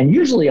list. And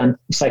usually on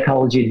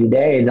Psychology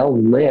Today,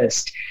 they'll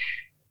list,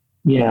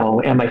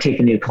 am I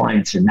taking new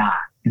clients or not?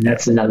 And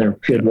that's another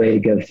good way to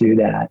go through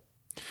that.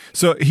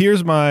 So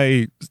here's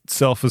my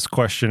selfish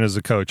question as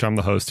a coach. I'm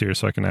the host here,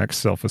 so I can ask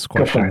selfish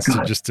questions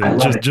just to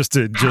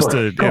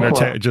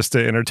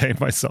entertain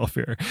myself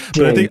here.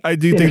 But I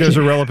do think there's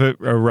a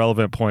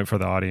relevant point for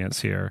the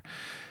audience here,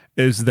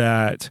 is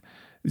that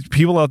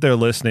people out there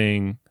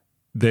listening,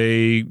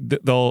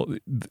 they'll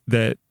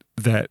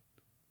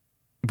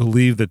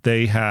believe that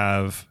they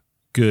have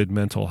good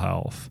mental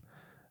health.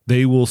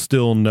 They will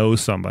still know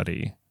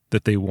somebody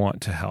that they want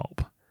to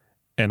help.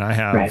 And I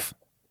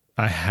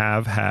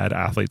have had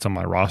athletes on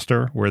my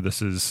roster where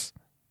this is,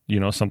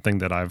 something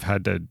that I've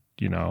had to,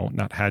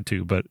 not had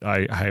to, but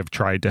I have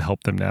tried to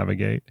help them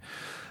navigate.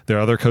 There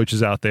are other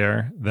coaches out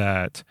there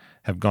that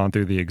have gone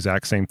through the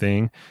exact same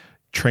thing.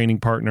 Training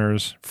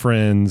partners,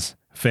 friends,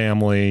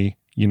 family,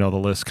 the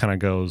list kind of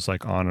goes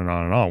like on and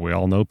on and on. We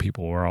all know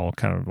people. We're all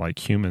kind of like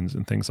humans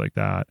and things like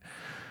that.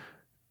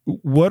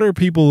 What are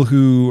people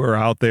who are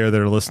out there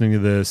that are listening to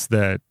this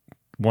that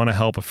want to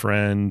help a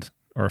friend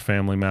or a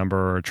family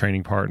member or a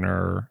training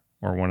partner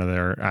or one of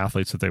their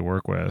athletes that they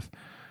work with?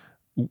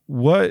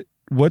 What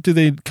do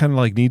they kind of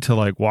like need to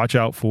like watch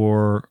out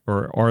for,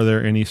 or are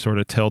there any sort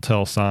of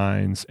telltale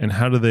signs, and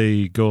how do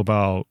they go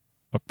about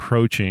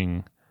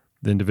approaching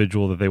the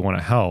individual that they want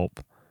to help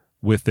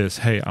with this,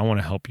 hey, I want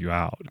to help you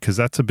out? Because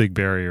that's a big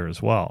barrier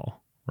as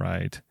well,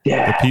 right?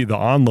 Yeah. The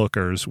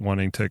onlookers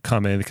wanting to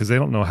come in because they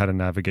don't know how to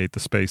navigate the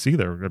space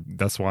either.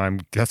 That's why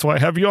I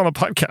have you on the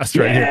podcast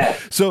right here.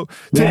 So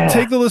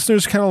take the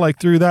listeners kind of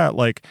like through that,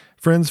 like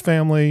friends,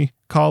 family,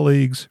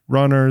 colleagues,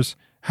 runners.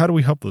 How do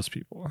we help those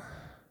people?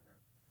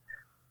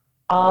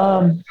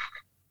 Normalize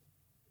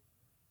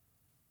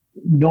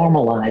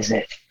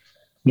it,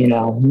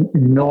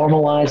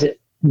 normalize it,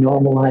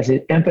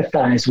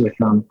 empathize with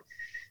them,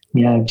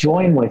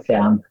 join with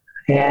them.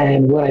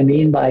 And what I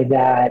mean by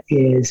that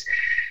is,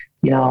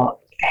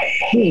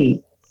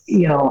 hey,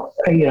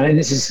 and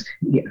this is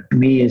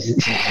me as,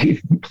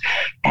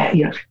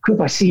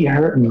 Coop, I see you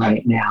hurting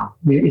right now.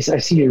 I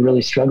see you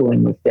really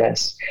struggling with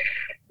this.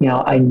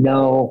 I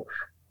know,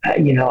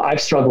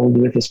 I've struggled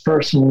with this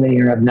personally,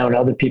 or I've known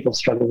other people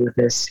struggle with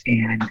this,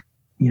 and,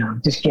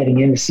 just getting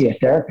in to see a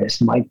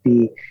therapist might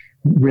be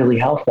really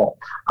helpful.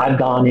 I've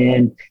gone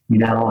in,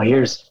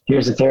 here's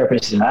a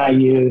therapist that I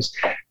use,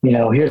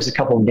 here's a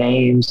couple of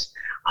names.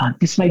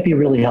 This might be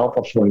really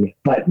helpful for you,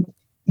 but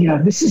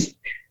this is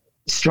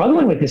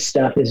struggling with this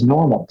stuff is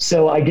normal.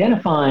 So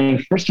identifying,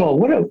 first of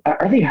all,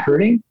 are they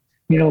hurting?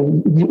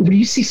 When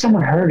you see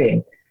someone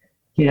hurting,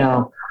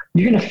 you're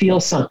going to feel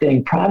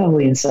something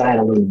probably inside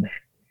a little bit.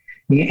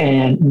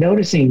 And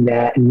noticing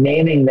that,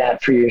 naming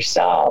that for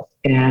yourself,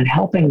 and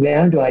helping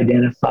them to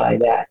identify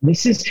that.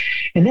 That's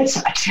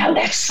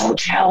so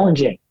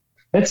challenging.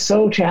 That's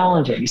so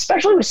challenging,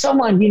 especially with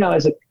someone,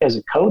 as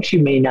a coach,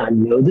 you may not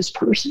know this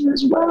person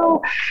as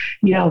well,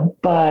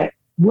 but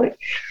what,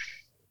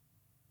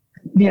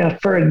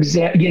 for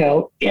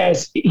example,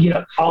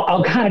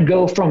 I'll kind of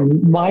go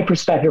from my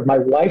perspective, my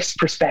wife's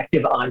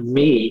perspective on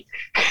me,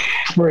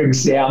 for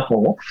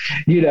example,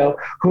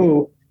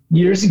 who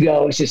years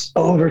ago was just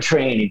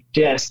overtraining,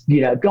 just,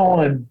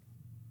 going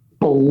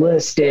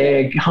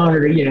ballistic,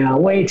 100,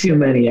 way too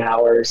many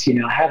hours,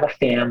 have a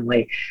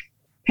family.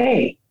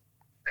 Hey,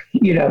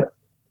 do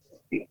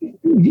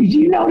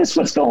you notice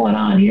what's going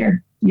on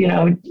here?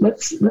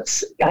 Let's,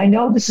 I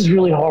know this is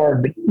really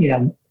hard, but,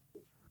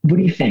 what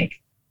do you think?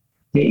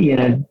 Do you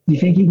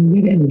think you can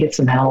get in and get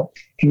some help?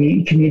 Can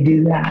you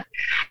do that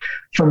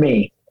for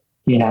me?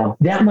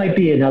 That might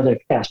be another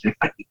aspect.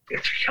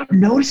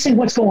 Noticing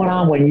what's going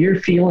on when you're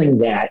feeling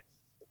that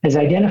is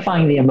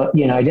identifying the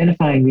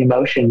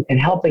emotion and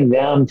helping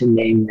them to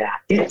name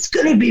that. It's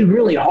going to be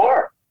really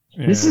hard.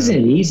 Yeah. This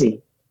isn't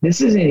easy.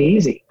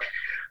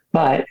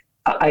 But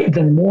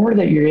the more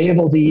that you're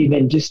able to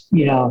even just,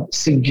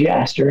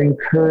 suggest or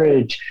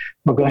encourage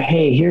or go,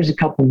 hey, here's a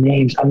couple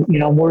names.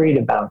 I'm worried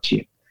about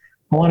you.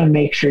 I want to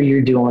make sure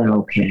you're doing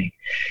okay.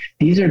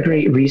 These are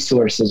great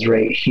resources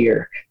right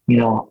here.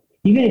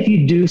 Even if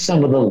you do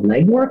some of the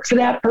legwork for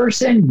that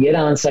person, get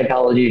on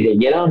Psychology Today,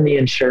 get on the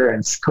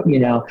insurance,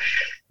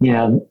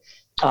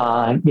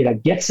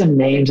 get some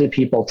names of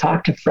people,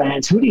 talk to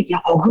friends. Who do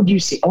you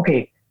see?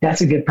 Okay,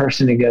 that's a good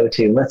person to go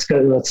to. Let's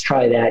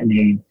try that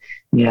name.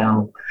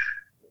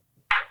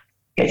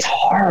 It's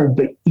hard,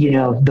 but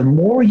the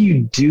more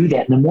you do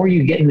that, and the more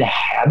you get in the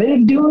habit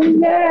of doing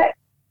that,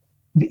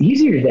 the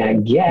easier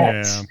that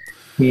gets.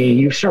 Yeah.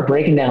 You start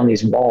breaking down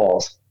these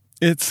walls.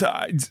 It's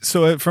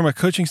so from a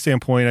coaching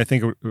standpoint, I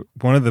think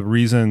one of the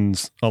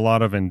reasons a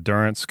lot of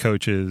endurance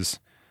coaches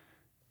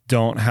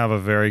don't have a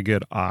very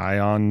good eye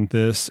on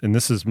this, and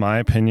this is my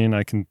opinion,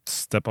 I can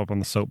step up on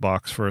the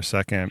soapbox for a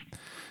second,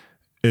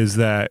 is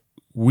that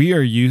we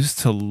are used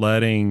to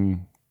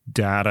letting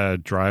data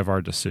drive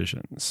our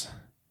decisions.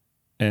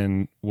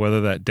 And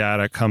whether that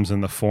data comes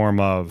in the form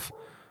of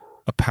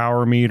a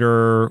power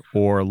meter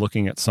or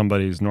looking at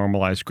somebody's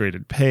normalized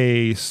graded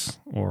pace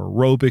or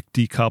aerobic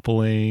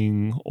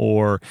decoupling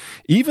or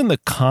even the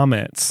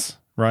comments,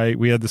 right?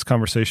 We had this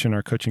conversation in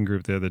our coaching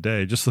group the other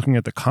day, just looking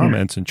at the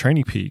comments and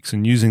Training Peaks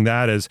and using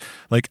that as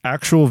like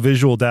actual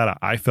visual data.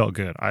 I felt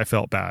good. I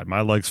felt bad.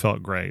 My legs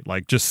felt great.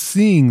 Like just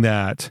seeing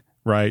that,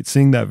 right?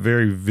 Seeing that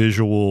very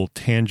visual,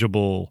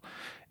 tangible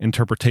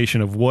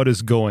interpretation of what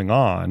is going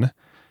on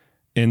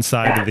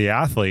inside of the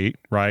athlete,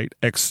 right?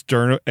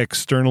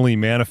 Externally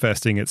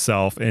manifesting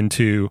itself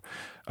into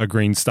a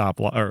green stop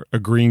light or a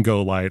green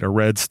go light, a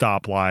red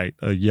stop light,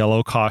 a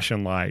yellow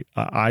caution light.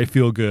 I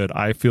feel good.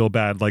 I feel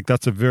bad. Like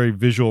that's a very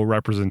visual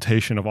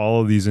representation of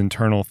all of these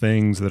internal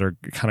things that are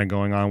kind of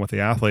going on with the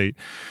athlete.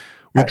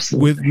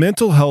 With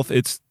mental health,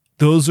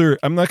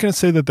 I'm not going to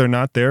say that they're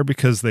not there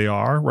because they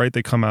are, right?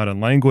 They come out in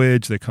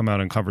language, they come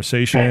out in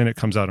conversation, it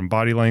comes out in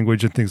body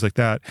language and things like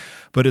that.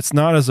 But it's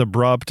not as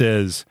abrupt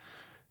as,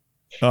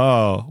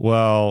 oh,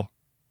 well,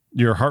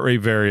 your heart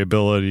rate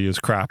variability is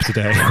crap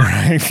today,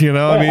 right? You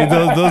know, I mean,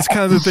 those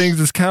kinds of things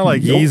is kind of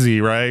like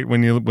easy, right?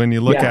 When you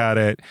look at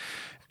it.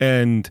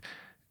 And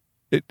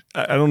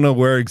I don't know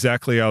where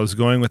exactly I was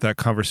going with that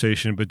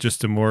conversation, but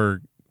just to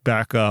more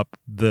back up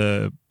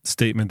the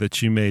statement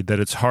that you made, that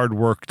it's hard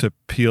work to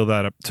peel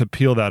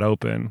that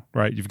open,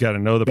 right? You've got to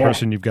know the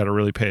person, you've got to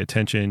really pay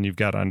attention, you've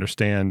got to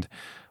understand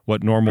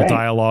what normal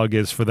dialogue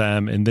is for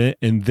them. And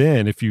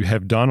then if you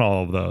have done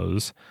all of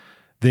those,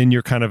 then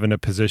you're kind of in a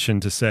position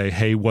to say,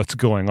 hey, what's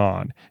going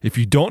on? If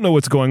you don't know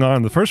what's going on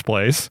in the first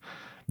place,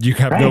 you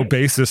have no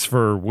basis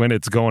for when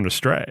it's going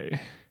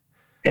astray.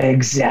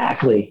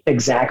 Exactly.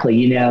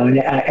 You know, and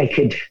I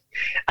could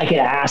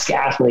ask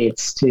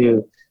athletes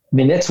to, I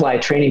mean, that's why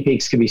Training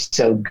Peaks can be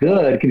so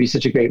good. It can be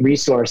such a great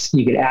resource.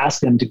 You could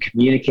ask them to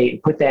communicate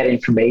and put that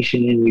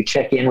information in. You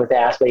check in with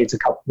athletes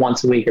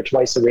once a week or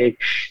twice a week,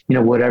 you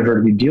know,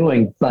 whatever you're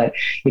doing. But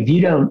if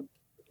you don't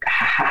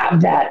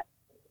have that,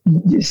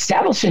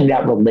 establishing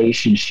that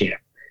relationship,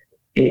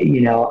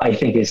 you know, I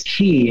think is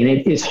key. And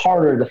it is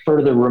harder the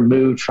further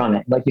removed from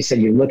it. Like you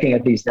said, you're looking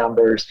at these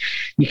numbers.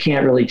 You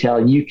can't really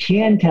tell. You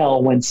can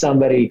tell when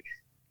somebody,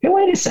 hey,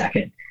 wait a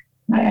second,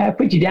 I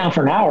put you down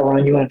for an hour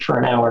when you went for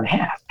an hour and a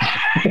half.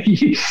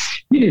 you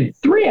did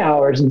 3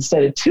 hours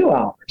instead of 2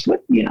 hours.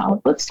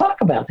 Let's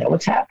talk about that.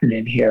 What's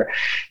happening here?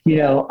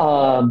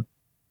 I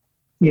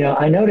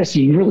noticed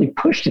you really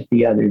pushed it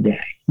the other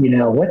day.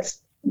 Let's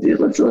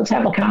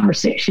have a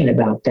conversation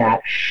about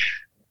that.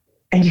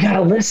 And you got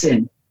to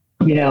listen,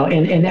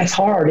 and that's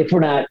hard if we're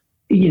not,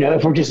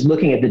 if we're just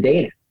looking at the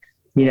data,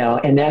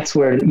 and that's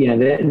where,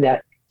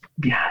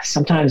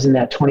 sometimes in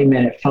that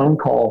 20-minute phone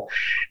call,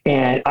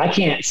 and I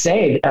can't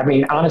say, I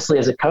mean, honestly,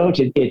 as a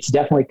coach, it's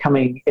definitely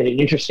coming at an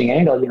interesting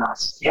angle.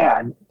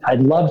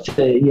 I'd love to,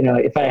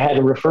 if I had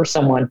to refer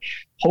someone,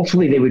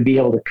 hopefully they would be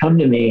able to come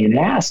to me and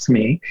ask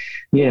me,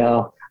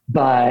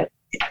 but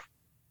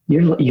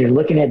you're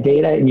looking at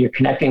data and you're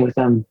connecting with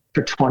them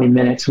for 20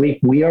 minutes.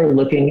 We are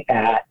looking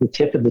at the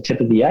tip of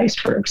the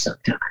iceberg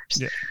sometimes.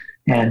 Yeah.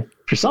 And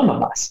for some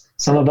of us,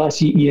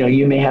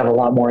 you may have a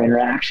lot more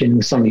interaction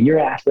with some of your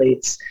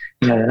athletes,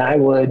 than I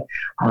would.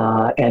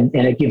 And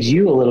it gives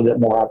you a little bit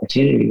more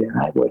opportunity than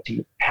I would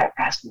to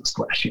ask those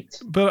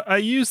questions. But I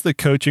use the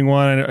coaching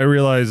one. I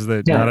realize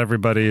that not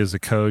everybody is a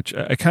coach.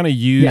 I kind of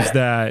use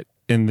that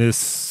in this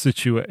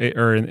situation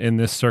or in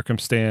this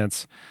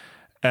circumstance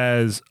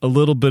as a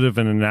little bit of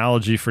an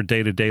analogy for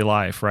day-to-day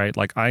life, right?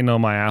 Like I know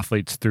my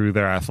athletes through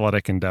their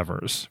athletic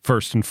endeavors,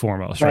 first and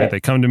foremost, right? They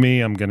come to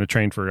me, I'm going to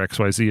train for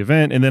XYZ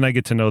event, and then I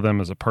get to know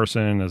them as a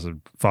person, as a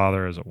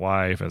father, as a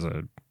wife, as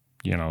a,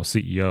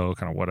 CEO,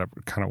 kind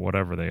of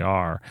whatever they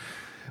are.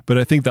 But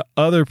I think the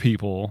other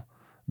people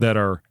that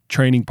are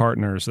training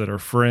partners, that are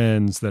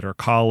friends, that are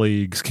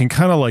colleagues can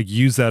kind of like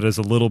use that as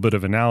a little bit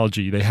of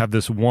analogy. They have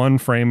this one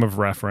frame of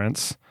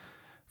reference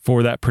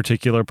for that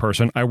particular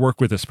person. I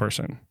work with this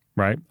person.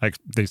 Right? Like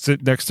they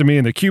sit next to me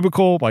in the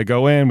cubicle. I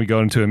go in, we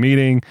go into a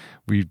meeting,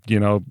 we,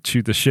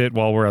 shoot the shit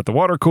while we're at the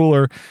water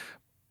cooler,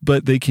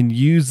 but they can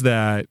use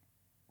that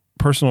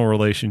personal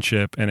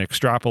relationship and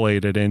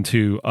extrapolate it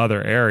into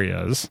other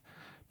areas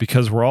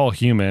because we're all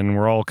human.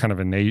 We're all kind of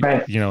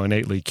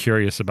innately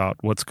curious about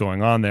what's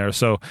going on there.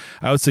 So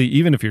I would say,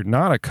 even if you're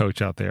not a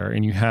coach out there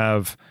and you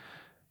have,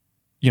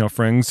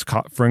 friends,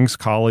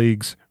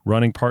 colleagues,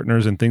 running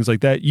partners and things like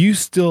that, you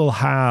still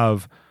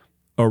have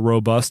a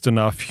robust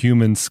enough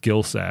human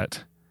skill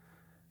set.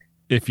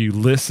 If you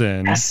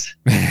listen, I'll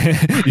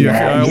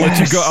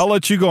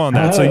let you go on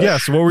that. So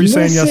yes, what were you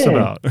saying yes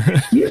about?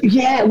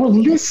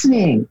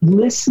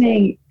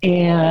 Listening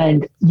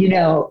and,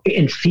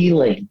 and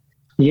feeling,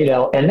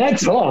 and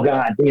that's, oh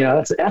God,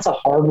 that's a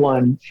hard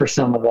one for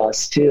some of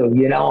us too,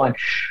 and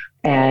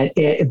But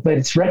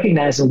it's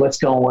recognizing what's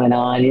going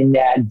on in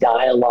that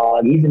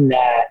dialogue, even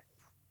that,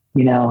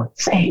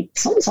 say, hey,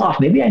 something's off.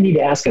 Maybe I need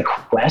to ask a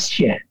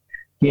question.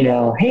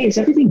 Hey, is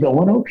everything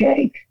going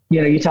okay?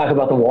 You talk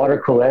about the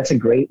water cooler. That's a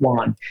great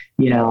one.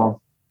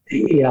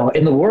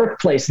 In the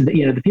workplace,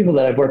 the people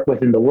that I've worked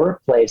with in the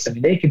workplace, I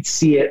mean, they could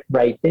see it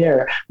right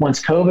there.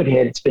 Once COVID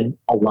hit, it's been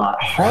a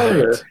lot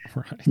harder,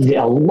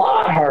 a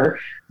lot harder.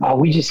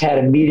 We just had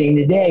a meeting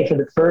today for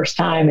the first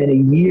time in a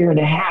year and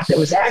a half that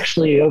was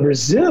actually over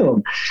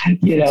Zoom,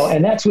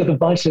 and that's with a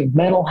bunch of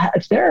mental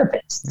health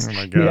therapists, oh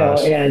my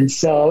gosh. And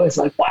so it's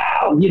like,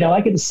 wow,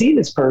 I get to see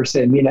this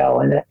person,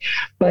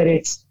 but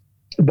it's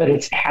but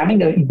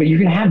you're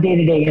going to have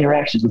day-to-day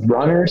interactions with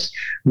runners,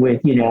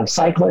 with,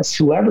 cyclists,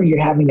 whoever you're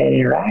having that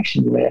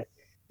interaction with,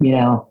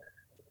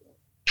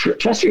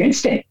 trust your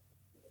instinct.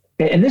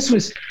 And this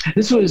was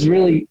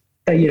really,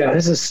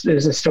 this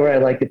is a story I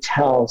like to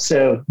tell.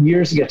 So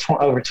years ago,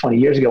 over 20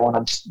 years ago, when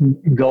I'm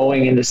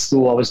going into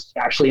school, I was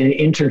actually in an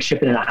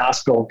internship in a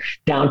hospital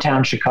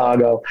downtown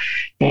Chicago.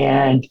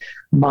 And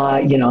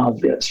my,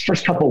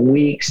 first couple of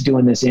weeks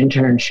doing this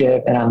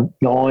internship, and I'm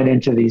going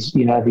into these,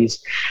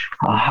 these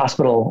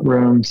hospital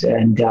rooms,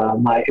 and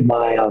my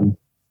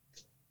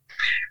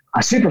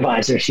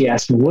supervisor, she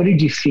asked me, "What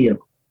did you feel?"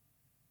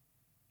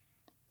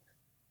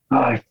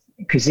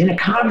 Because in a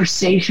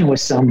conversation with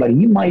somebody,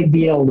 you might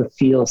be able to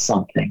feel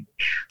something.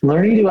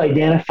 Learning to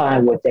identify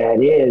what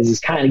that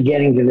is kind of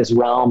getting to this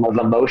realm of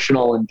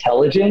emotional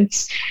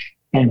intelligence,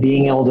 and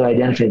being able to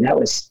identify that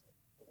was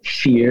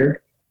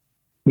fear.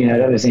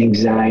 That was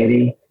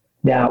anxiety.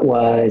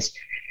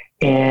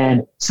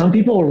 And some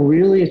people are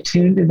really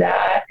attuned to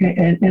that,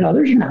 and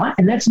others are not,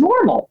 and that's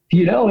normal,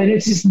 and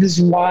it's just this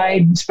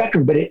wide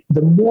spectrum. But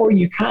the more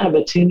you kind of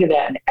attune to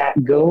that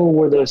and go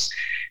where those,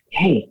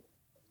 hey,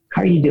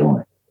 how are you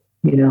doing?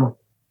 You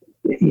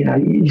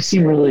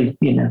seem really,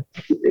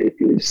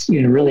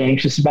 really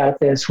anxious about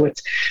this.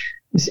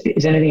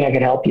 Is anything I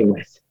could help you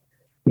with?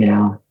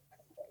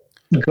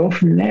 Go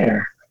from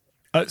there.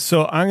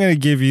 So I'm going to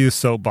give you the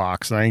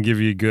soapbox, and I'm going to give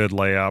you a good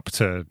layup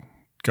to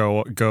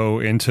go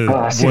into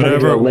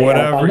whatever.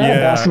 I'm not a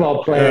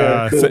basketball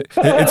player. Cool.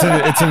 It's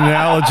an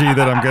analogy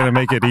that I'm going to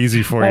make it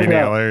easy for you,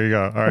 Neal. There you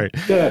go. All right.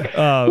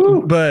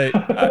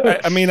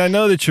 But I mean, I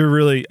know that you're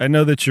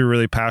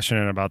really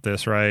passionate about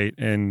this, right?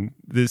 And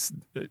this,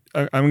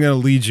 I'm going to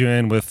lead you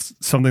in with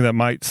something that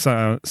might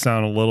sound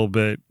a little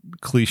bit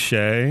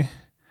cliche,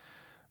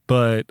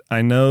 but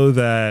I know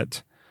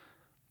that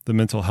the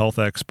mental health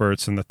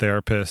experts and the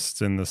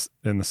therapists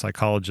and the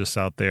psychologists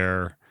out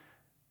there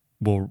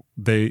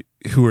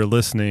who are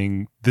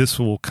listening, this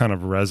will kind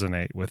of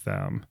resonate with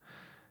them.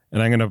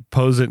 And I'm going to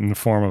pose it in the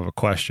form of a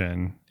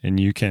question, and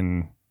you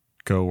can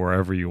go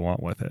wherever you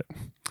want with it.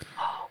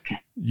 Okay.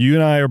 You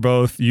and I are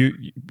both,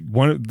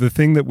 the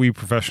thing that we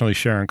professionally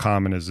share in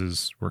common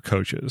is we're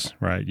coaches,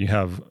 right? You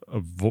have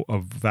a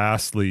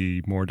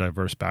vastly more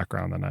diverse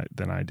background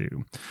than I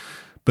do.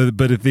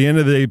 But at the end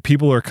of the day,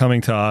 people are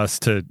coming to us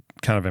to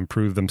kind of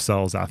improve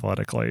themselves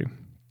athletically.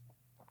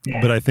 Yeah.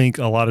 But I think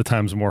a lot of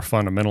times, more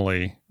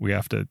fundamentally, we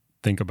have to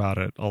think about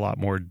it a lot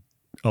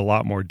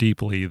more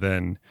deeply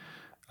than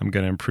I'm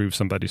going to improve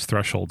somebody's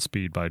threshold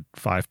speed by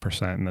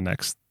 5% in the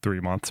next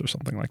 3 months or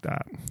something like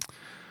that.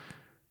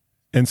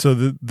 And so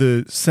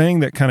the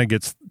saying that kind of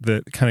gets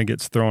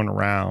thrown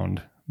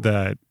around,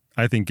 that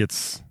I think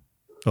gets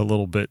a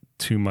little bit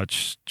too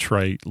much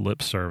trite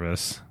lip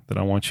service, that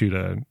I want you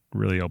to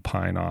really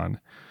opine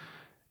on,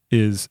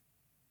 is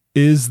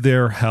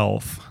there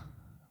health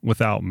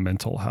without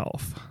mental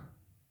health?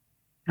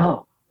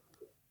 No.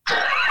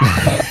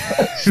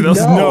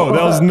 That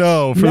was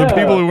no. For the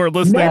people who weren't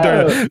listening,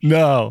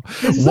 no.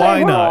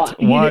 Why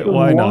not?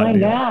 Why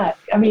not?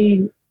 I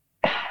mean,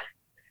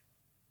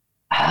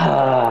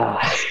 yeah,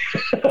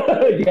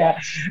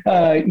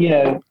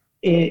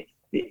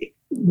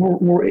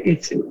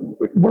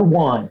 we're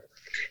one.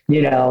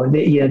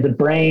 The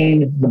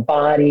brain, the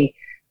body,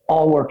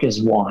 all work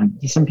as one.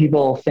 Some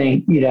people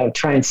think,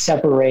 try and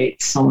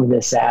separate some of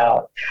this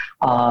out.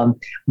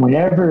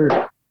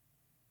 Whenever,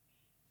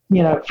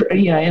 and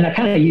I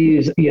kind of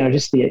use,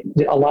 just a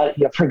lot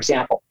of, for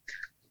example,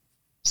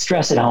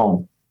 stress at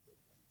home.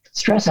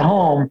 Stress at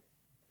home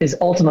is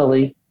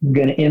ultimately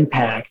going to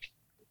impact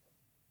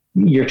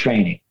your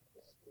training,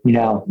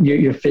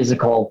 your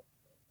physical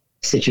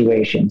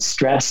situation.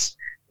 Stress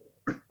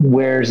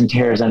wears and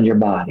tears on your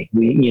body.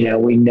 We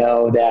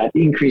know that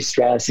increased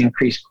stress,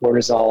 increased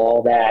cortisol,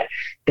 all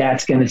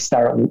that's going to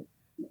start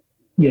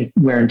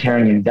wear and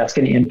tearing you. That's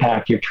going to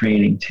impact your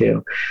training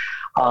too.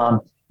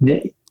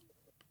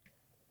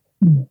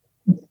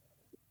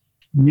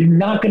 You're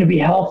not going to be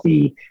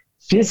healthy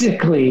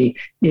physically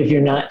if you're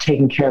not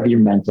taking care of your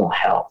mental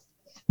health.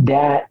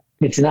 That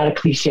it's not a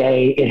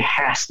cliche. It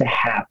has to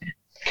happen.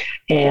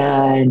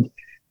 And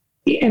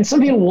some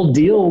people will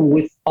deal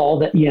with all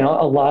that,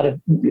 a lot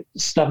of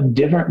stuff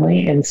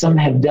differently. And some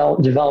have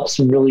developed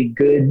some really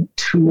good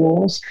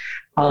tools.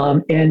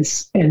 And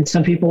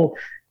some people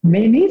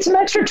may need some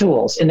extra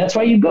tools. And that's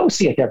why you go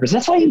see a therapist.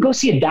 That's why you go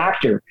see a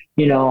doctor.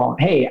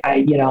 Hey,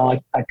 I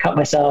cut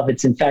myself,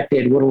 it's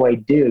infected. What do I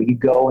do? You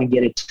go and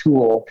get a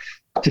tool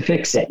to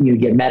fix it. You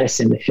get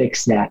medicine to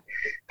fix that.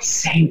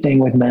 Same thing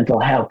with mental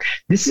health.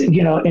 This is,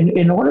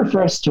 in order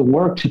for us to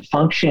work, to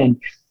function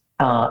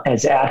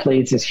as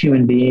athletes, as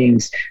human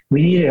beings,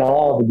 we need it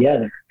all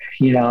together.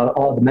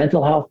 All the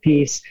mental health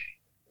piece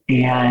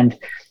and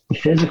the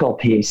physical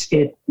piece.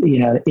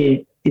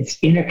 It's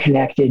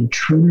interconnected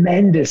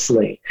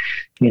tremendously,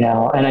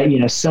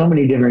 and so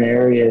many different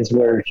areas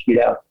where,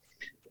 yeah.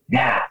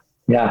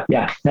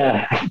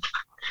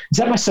 Is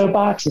that my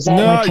soapbox? Is that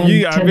no,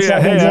 10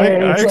 seconds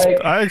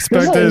there? I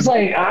expected.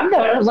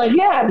 I was like,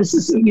 yeah, this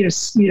is,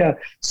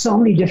 so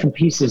many different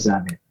pieces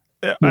of it.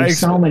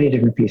 So many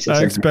different pieces.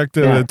 I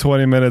expected a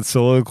 20-minute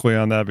soliloquy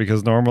on that,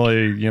 because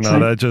normally,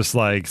 that just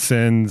like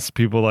sends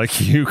people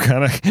like you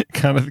kind of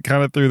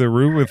through the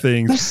roof with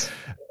things.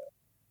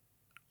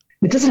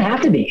 It doesn't have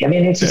to be. I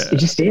mean, it just is. It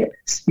just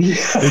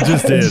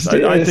is.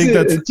 I think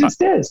that's. It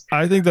just is.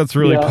 I think that's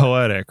really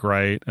poetic,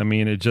 right? I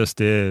mean, it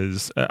just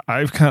is.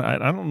 I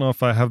don't know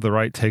if I have the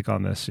right take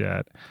on this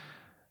yet,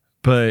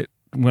 but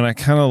when I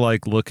kind of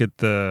like look at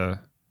the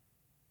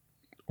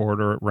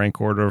rank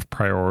order of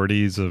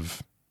priorities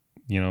of,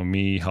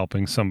 me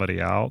helping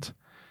somebody out,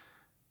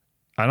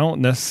 I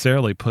don't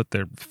necessarily put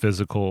their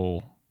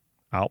physical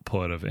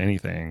output of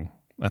anything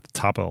at the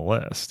top of the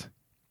list.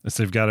 It's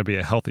they've got to be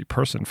a healthy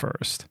person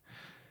first.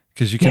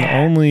 Because you can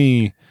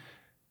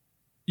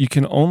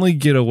only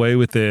get away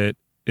with it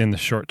in the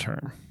short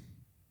term,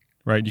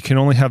 right? You can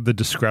only have the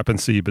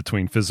discrepancy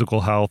between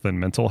physical health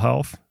and mental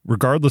health,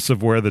 regardless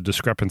of where the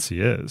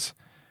discrepancy is,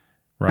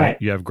 right?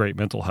 You have great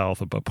mental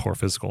health, but poor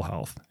physical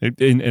health.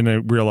 And I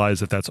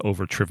realize that that's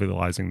over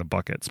trivializing the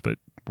buckets, but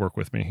work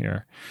with me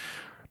here.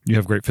 You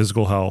have great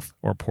physical health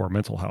or poor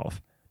mental health.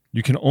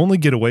 You can only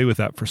get away with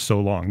that for so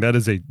long. That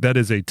is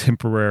a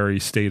temporary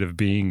state of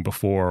being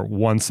before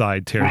one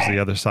side tears the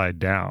other side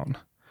down.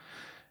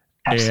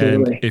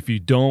 Absolutely. And if you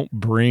don't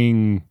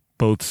bring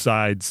both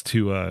sides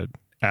to a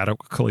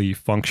adequately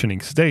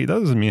functioning state, that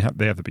doesn't mean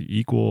they have to be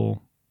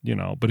equal,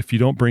 but if you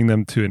don't bring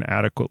them to an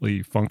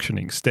adequately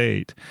functioning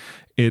state,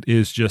 it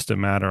is just a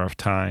matter of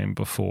time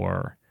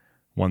before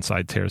one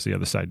side tears the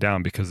other side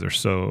down, because they're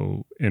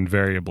so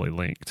invariably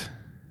linked.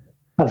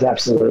 That's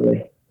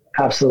absolutely.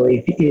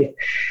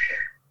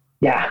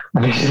 Yeah. I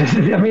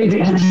mean,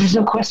 there's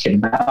no question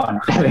about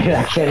it. I mean,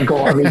 I can't go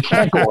on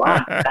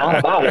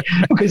about it,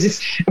 because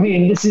this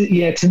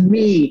is, to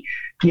me,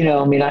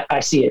 I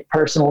see it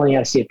personally,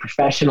 I see it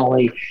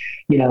professionally,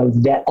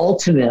 that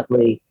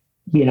ultimately,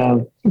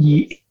 there's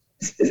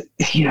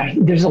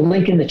a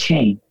link in the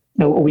chain,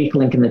 a weak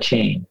link in the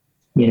chain,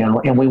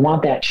 and we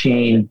want that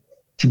chain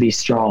to be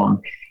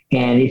strong.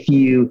 And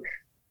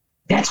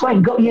that's why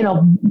what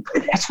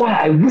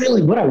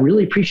I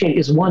really appreciate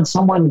is when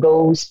someone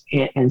goes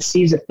and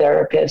sees a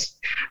therapist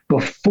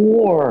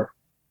before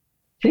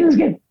things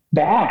get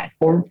bad,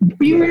 or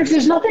even if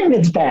there's nothing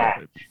that's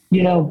bad,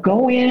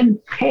 go in,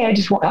 hey,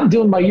 I'm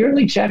doing my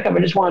yearly checkup. I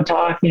just want to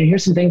talk,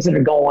 here's some things that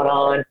are going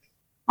on.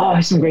 Oh,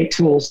 here's some great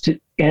tools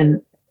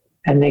and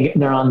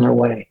they're on their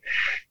way.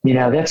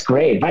 That's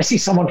great. If I see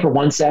someone for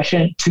 1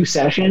 session, 2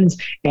 sessions,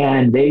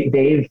 and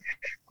they've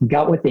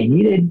got what they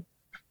needed,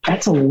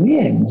 that's a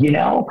win,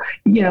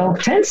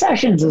 10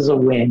 sessions is a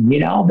win,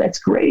 that's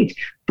great.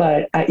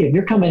 But if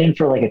you're coming in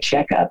for like a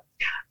checkup,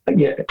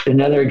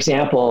 another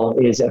example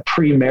is a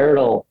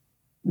premarital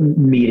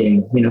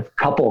meeting,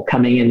 couple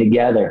coming in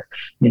together,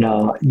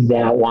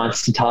 that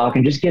wants to talk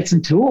and just get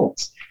some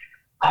tools.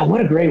 Oh, what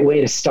a great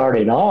way to start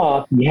it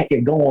off. You're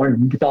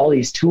going with all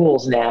these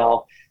tools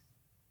now.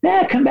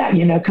 Come back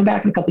in a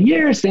couple of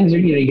years, things are,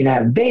 you're going to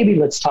have a baby.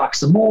 Let's talk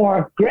some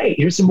more. Great.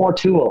 Here's some more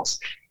tools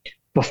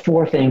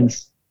before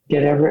things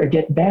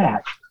get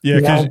bad.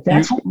 Yeah,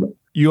 because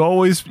you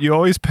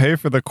always pay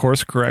for the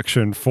course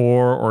correction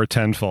 4 or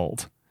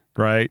 10-fold,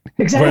 right?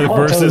 Exactly.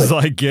 Versus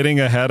totally. like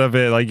getting ahead of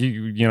it. Like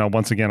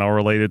once again, I'll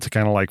relate it to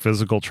kind of like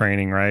physical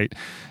training, right?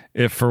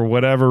 If for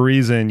whatever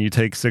reason you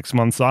take 6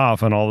 months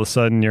off and all of a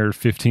sudden you're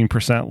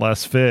 15%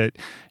 less fit,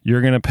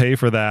 you're going to pay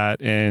for that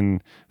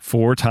in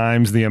 4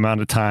 times the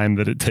amount of time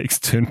that it takes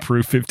to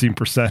improve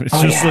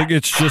 15%.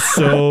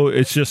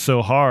 It's just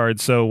so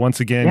hard. So once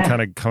again,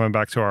 kind of coming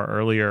back to our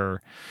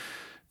earlier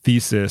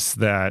thesis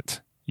that,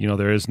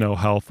 there is no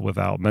health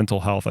without mental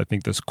health. I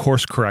think this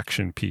course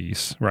correction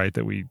piece, right,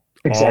 that we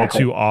all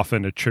too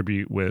often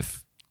attribute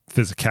with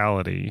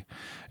physicality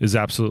is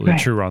absolutely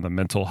true on the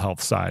mental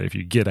health side. If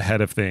you get ahead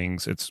of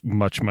things, it's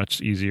much,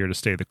 much easier to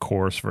stay the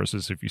course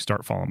versus if you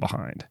start falling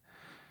behind.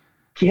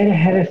 Get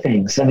ahead of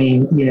things. I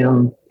mean,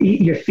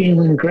 you're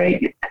feeling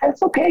great.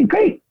 That's okay.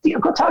 Great.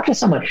 Go talk to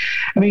someone.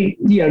 I mean,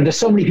 there's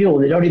so many people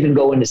that don't even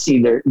go in to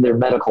see their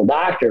medical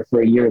doctor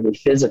for a yearly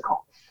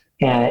physical.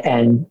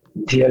 And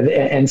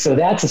so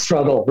that's a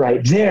struggle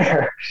right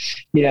there,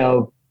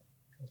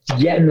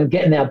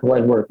 getting that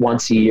blood work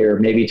once a year,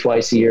 maybe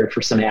twice a year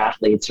for some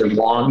athletes, or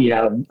long,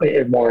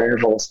 more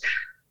intervals.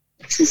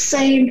 It's the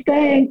same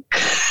thing.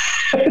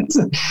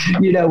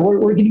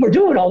 we're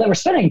doing all that. We're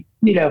spending,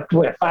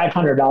 what,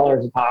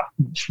 $500 a pop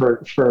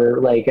for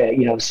like,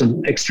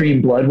 some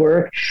extreme blood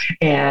work.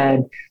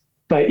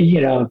 But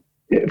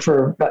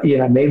for,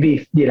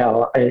 maybe,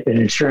 an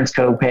insurance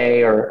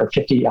copay or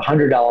 $50,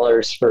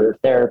 $100 for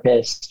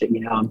therapist,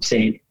 I'm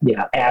saying,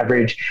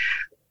 average,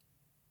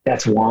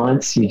 that's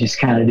once you just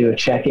kind of do a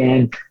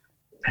check-in.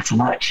 That's a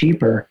lot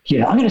cheaper.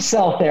 I'm going to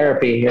sell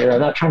therapy here. I'm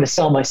not trying to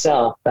sell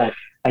myself, but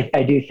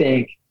I do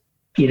think,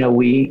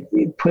 we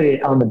put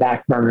it on the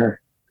back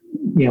burner,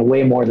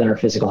 way more than our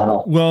physical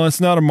health. Well, it's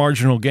not a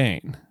marginal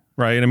gain,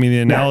 right? I mean, the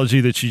analogy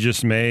that you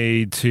just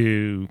made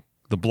to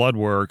the blood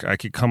work,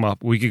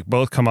 we could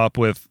both come up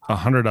with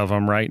 100 of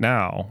them right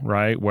now,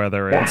 right?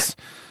 Whether it's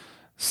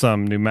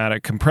some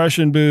pneumatic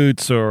compression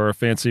boots or a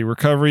fancy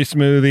recovery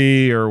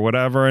smoothie or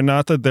whatever. And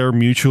not that they're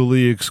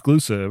mutually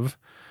exclusive,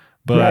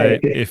 but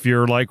if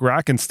you're like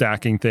rack and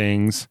stacking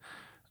things,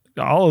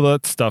 all of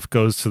that stuff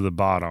goes to the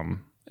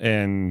bottom,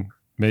 and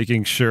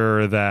making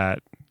sure that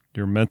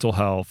your mental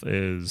health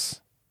is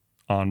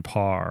on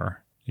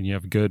par and you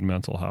have good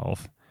mental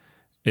health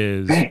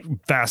is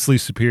vastly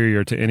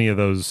superior to any of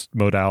those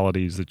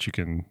modalities that you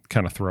can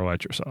kind of throw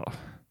at yourself.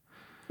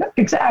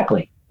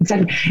 Exactly.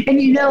 And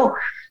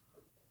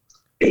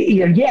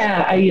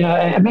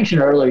I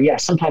mentioned earlier,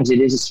 sometimes it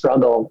is a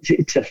struggle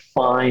to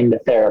find a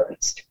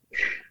therapist,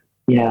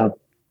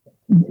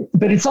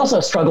 but it's also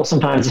a struggle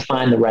sometimes to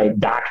find the right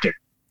doctor.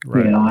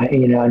 Right.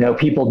 I know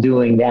people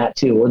doing that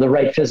too, or the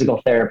right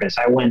physical therapist.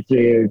 I went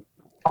through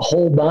a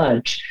whole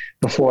bunch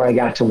before I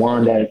got to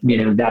one that,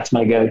 that's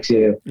my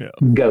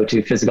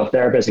go-to physical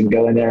therapist, and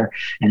go in there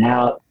and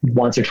out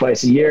once or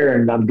twice a year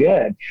and I'm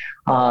good.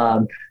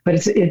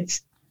 But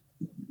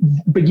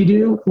but you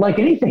do, like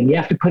anything, you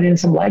have to put in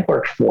some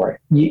legwork for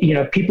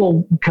it.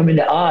 People come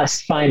into us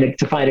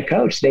to find a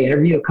coach. They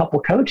interview a couple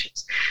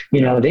coaches,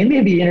 they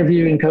may be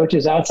interviewing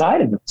coaches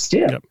outside of us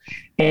too. Yep.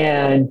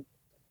 And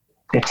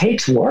it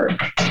takes work,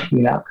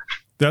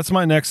 That's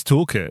my next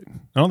toolkit.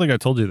 I don't think I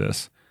told you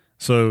this.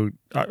 So,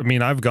 I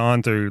mean, I've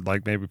gone through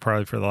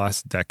probably for the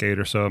last decade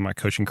or so of my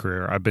coaching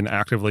career, I've been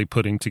actively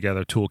putting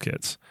together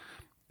toolkits.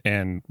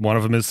 And one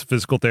of them is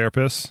physical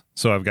therapists.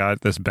 So I've got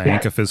this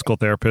bank of physical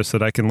therapists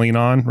that I can lean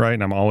on, right?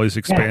 And I'm always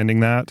expanding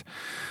that.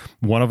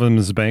 One of them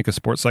is a bank of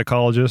sports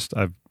psychologists.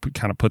 I've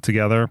kind of put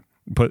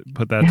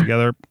that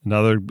together.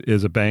 Another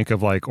is a bank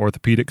of like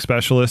orthopedic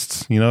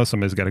specialists.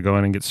 Somebody's got to go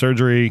in and get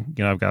surgery.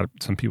 I've got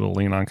some people to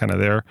lean on kind of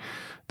there.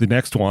 The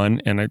next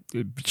one, and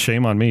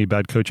shame on me,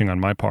 bad coaching on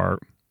my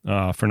part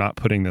for not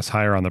putting this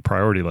higher on the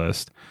priority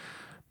list,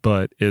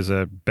 but is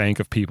a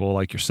bank of people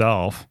like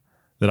yourself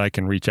that I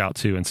can reach out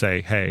to and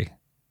say, hey,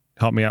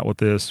 help me out with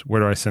this. Where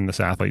do I send this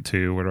athlete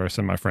to? Where do I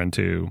send my friend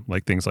to?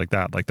 Like things like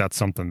that. Like that's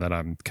something that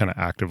I'm kind of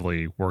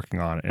actively working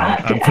on. And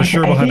I'm for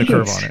sure behind the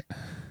curve on it.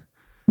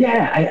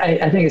 Yeah,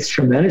 I think it's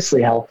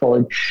tremendously helpful,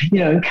 and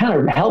kind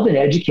of help and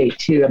educate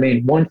too. I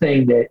mean, one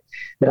thing that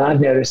I've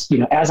noticed,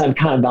 as I've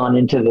kind of gone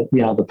into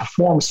the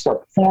performance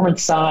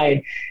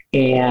side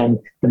and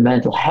the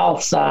mental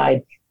health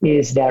side,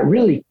 is that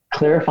really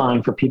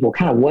clarifying for people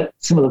kind of what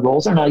some of the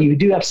roles are. Now, you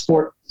do have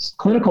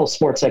clinical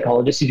sports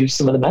psychologists who do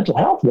some of the mental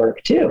health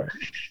work too.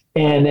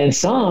 And then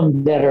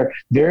some that are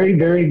very,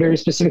 very, very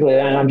specifically,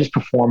 and I'm just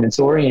performance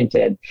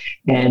oriented.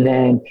 And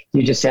then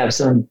you just have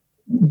some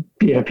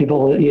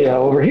people,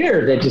 over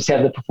here that just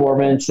have the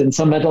performance and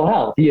some mental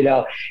health,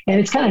 and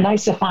it's kind of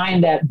nice to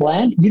find that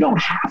blend. You don't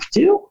have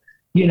to,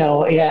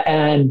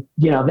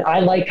 I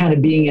like kind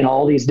of being in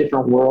all these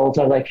different worlds.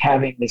 I like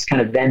having this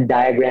kind of Venn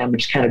diagram,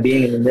 just kind of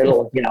being in the middle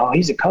of,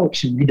 he's a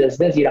coach and he does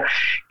this,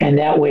 and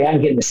that way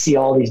I'm getting to see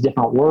all these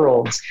different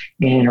worlds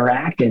and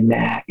interact in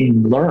that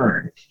and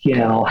learn,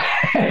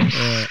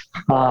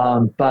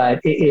 but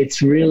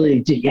it's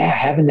really,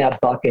 having that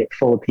bucket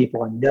full of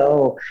people and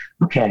know,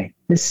 okay,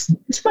 this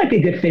might be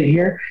a good fit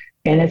here.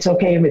 And it's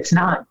okay if it's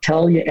not.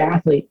 Tell your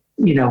athlete,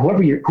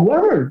 whoever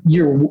you're,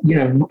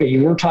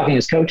 you were talking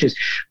as coaches,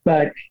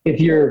 but if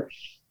you're,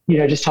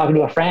 just talking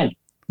to a friend,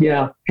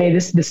 hey,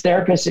 this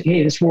therapist,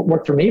 hey, this won't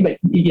work for me, but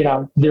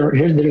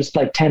there's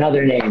like 10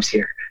 other names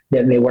here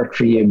that may work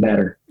for you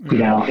better.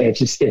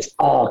 It's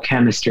all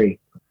chemistry.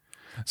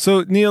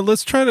 So Neal,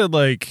 let's try to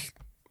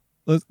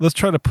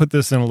put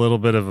this in a little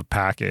bit of a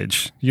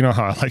package. You know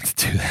how I like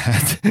to do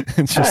that.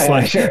 It's just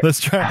sure. let's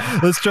try.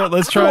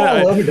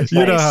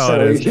 You know how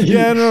it is.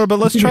 Yeah, no, but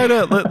let's try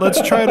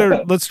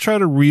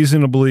to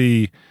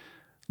reasonably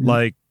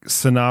like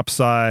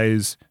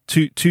synopsize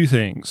two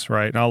things,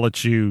 right? And I'll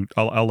let you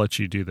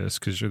do this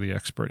because you're the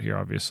expert here,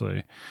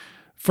 obviously.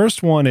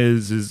 First one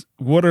is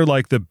what are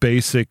like the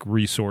basic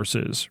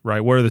resources,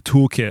 right? What are the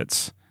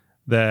toolkits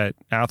that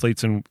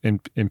athletes and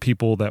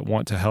people that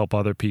want to help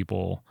other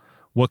people,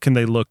 what can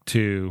they look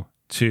to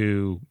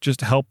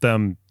just help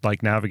them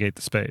like navigate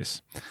the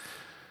space?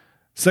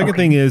 Second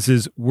thing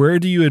is where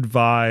do you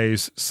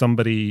advise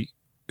somebody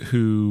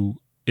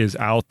who is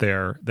out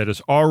there that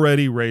is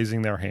already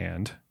raising their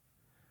hand?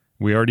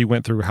 We already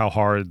went through how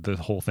hard the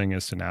whole thing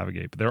is to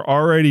navigate, but they're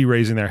already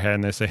raising their hand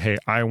and they say, hey,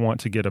 I want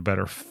to get a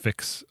better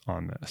fix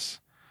on this.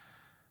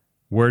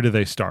 where do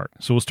they start?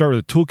 So we'll start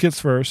with the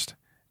toolkits first.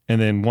 And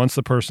then once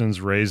the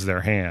person's raised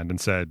their hand and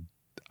said,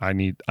 I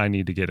need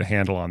to get a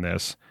handle on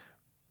this,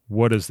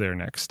 what is their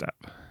next step?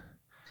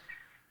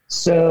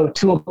 So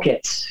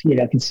toolkits,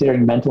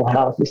 considering mental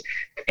health is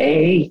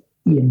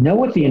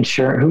what the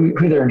insurance,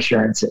 who their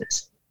insurance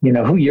is,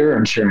 who your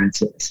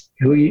insurance is,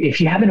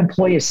 if you have an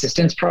employee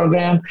assistance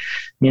program,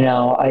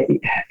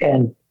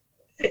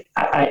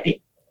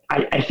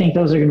 I think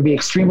those are going to be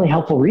extremely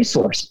helpful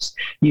resources.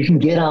 You can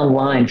get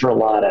online for a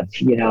lot of,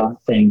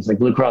 things like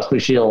Blue Cross Blue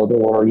Shield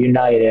or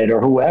United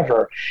or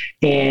whoever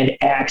and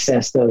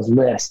access those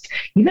lists.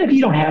 Even if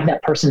you don't have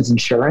that person's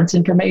insurance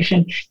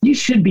information, you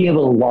should be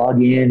able to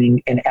log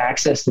in and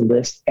access the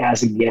list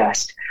as a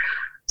guest.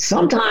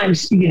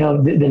 Sometimes,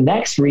 the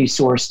next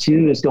resource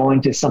too is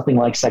going to something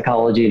like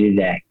Psychology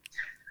Today.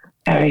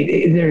 I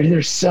mean,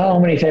 there's so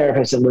many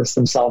therapists that list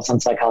themselves on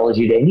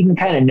Psychology Today, and you can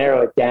kind of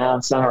narrow it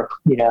down. Some are,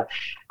 you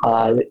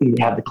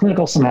have the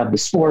clinical, some have the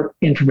sport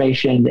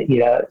information,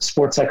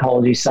 sports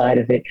psychology side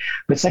of it.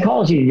 But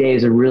Psychology Today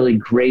is a really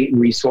great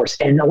resource.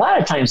 And a lot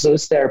of times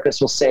those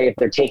therapists will say if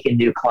they're taking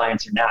new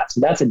clients or not.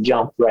 So that's a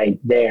jump right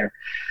there.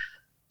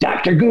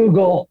 Dr.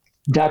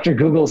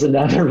 Google's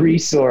another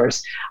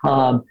resource.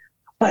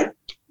 But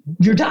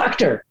your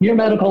doctor, your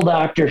medical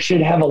doctor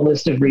should have a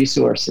list of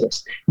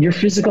resources. Your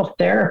physical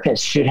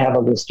therapist should have a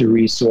list of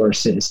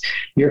resources.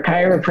 Your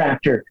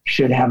chiropractor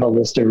should have a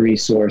list of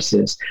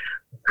resources.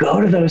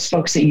 Go to those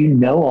folks that you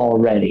know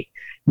already.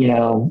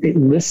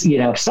 Listen,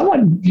 if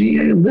someone,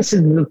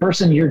 listen to the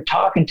person you're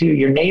talking to,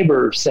 your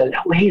neighbor said,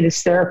 oh, hey,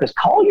 this therapist,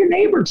 call your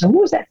neighbors. And who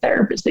was that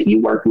therapist that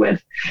you worked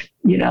with?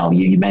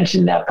 You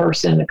mentioned that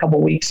person a couple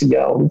of weeks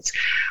ago. It's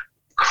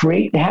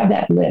great to have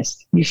that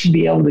list. You should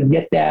be able to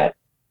get that.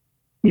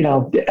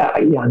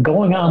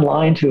 Going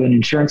online to an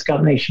insurance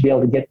company, you should be able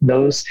to get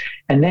those,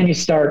 and then you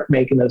start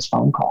making those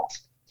phone calls.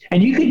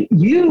 And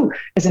you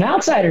as an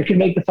outsider can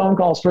make the phone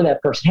calls for that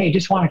person. Hey,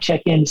 just want to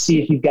check in to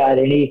see if you've got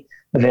any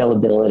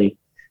availability,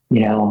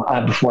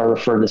 before I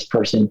refer this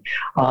person.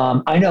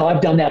 I know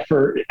I've done that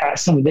for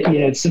some of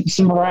the,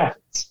 some of our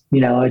athletes.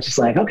 It's just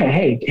like,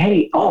 okay,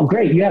 hey, oh,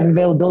 great, you have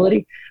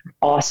availability,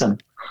 awesome.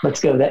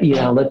 Let's go. That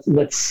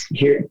let's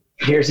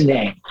here's a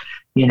name,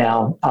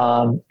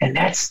 and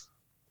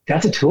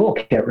that's a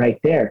toolkit right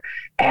there.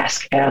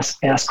 Ask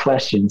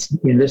questions.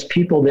 There's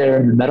people there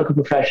in the medical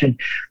profession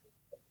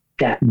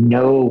that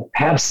know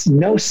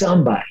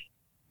somebody.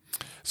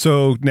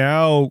 So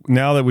now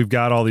that we've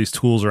got all these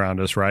tools around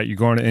us, right? You're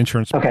going to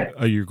insurance. Okay.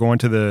 You're going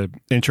to the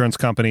insurance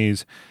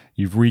companies.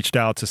 You've reached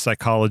out to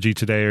Psychology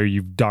Today, or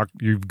you've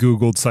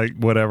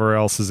Googled whatever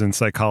else is in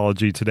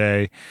Psychology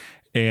Today,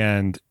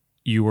 and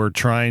you were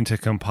trying to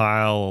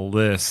compile a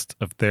list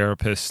of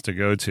therapists to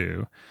go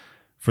to.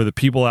 For the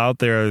people out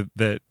there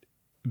that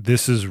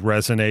this is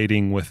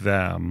resonating with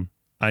them,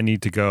 I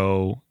need to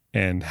go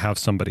and have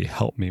somebody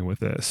help me with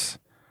this.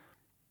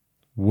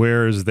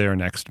 Where is their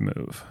next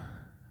move?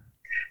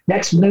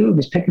 Next move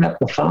is picking up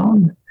the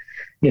phone.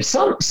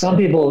 Some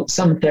people,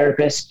 some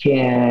therapists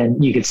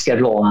you could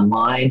schedule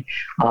online.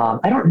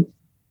 I don't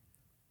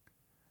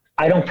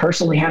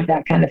personally have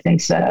that kind of thing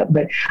set up,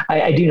 but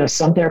I do know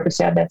some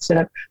therapists have that set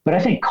up. But I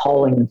think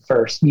calling them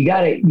first. You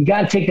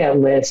gotta take that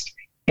list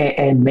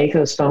and make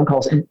those phone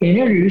calls and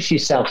introduce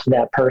yourself to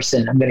that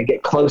person. I'm going to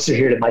get closer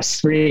here to my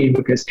screen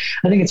because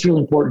I think it's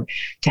really important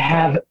to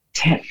have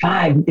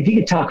 5, if you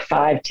could talk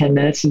 5-10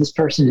 minutes to this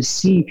person to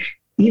see,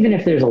 even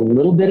if there's a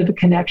little bit of a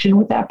connection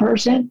with that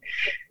person,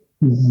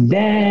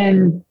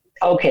 then,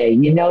 okay,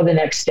 the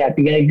next step,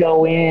 you're going to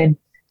go in,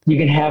 you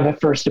can have a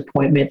first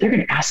appointment. They're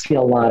going to ask you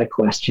a lot of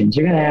questions.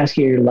 They're going to ask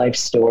you your life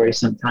story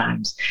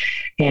sometimes.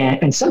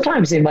 And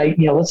sometimes they might,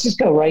 let's just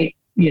go right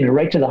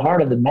to the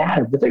heart of the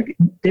matter, but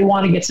they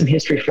want to get some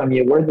history from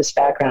you. Where did this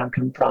background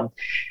come from?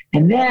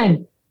 And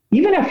then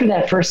even after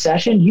that first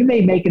session, you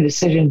may make a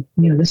decision,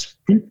 this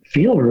didn't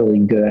feel really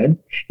good.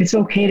 It's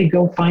okay to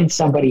go find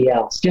somebody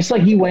else. Just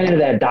like you went into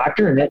that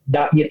doctor and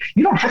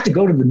you don't have to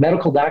go to the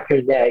medical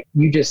doctor that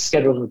you just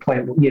scheduled an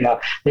appointment,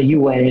 that you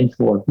went in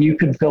for. You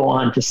could go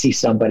on to see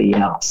somebody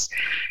else.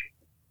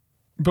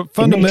 But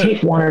fundamentally,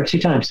 take 1 or 2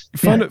 times.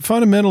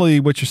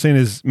 Fundamentally, what you're saying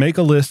is make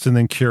a list and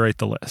then curate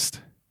the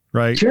list.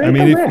 Right.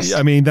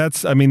 Curate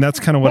that's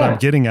kind of what I'm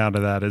getting out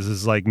of that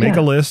is like make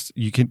a list.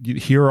 You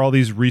hear all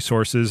these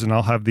resources, and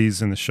I'll have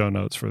these in the show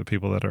notes for the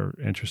people that are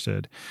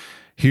interested.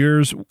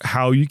 Here's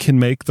how you can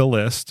make the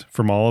list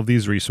from all of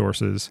these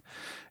resources.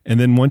 And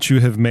then once you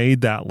have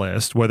made that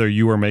list, whether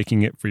you are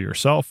making it for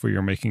yourself or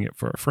you're making it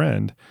for a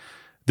friend,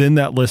 then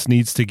that list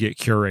needs to get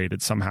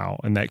curated somehow.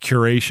 And that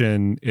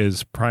curation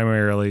is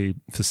primarily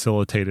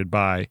facilitated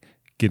by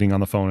getting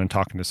on the phone and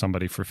talking to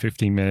somebody for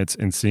 15 minutes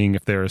and seeing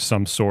if there is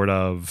some sort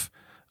of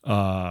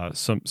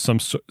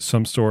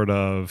some sort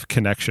of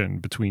connection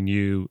between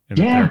you and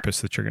the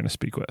therapist that you're going to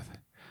speak with.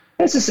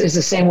 It's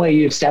the same way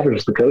you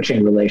establish the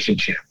coaching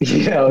relationship.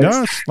 It's a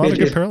lot of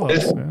good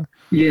parallels.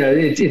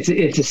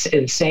 It's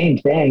the same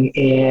thing.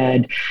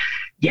 And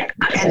Yeah.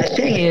 And the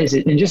thing is,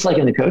 and just like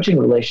in the coaching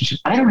relationship,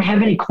 I don't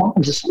have any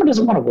qualms. If someone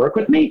doesn't want to work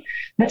with me,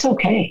 that's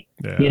okay.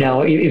 Yeah. You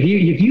know, if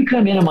you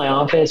come into my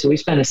office and we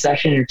spend a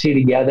session or two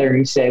together and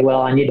you say,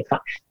 well, I need to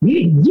find,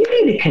 you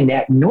need to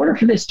connect. In order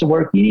for this to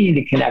work, you need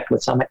to connect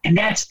with someone, and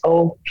that's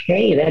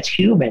okay. That's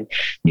human.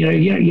 You know,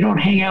 you don't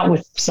hang out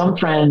with some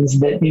friends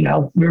that, you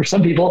know, or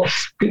some people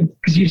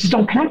because you just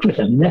don't connect with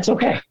them, and that's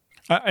okay.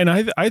 And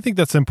I think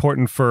that's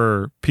important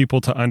for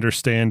people to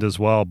understand as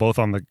well, both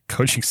on the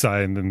coaching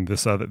side and then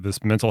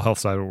this mental health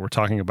side. What we're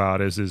talking about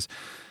is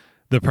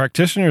the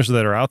practitioners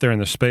that are out there in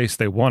the space,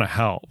 they want to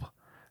help,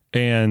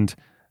 and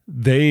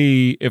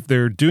if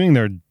they're doing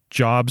their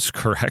jobs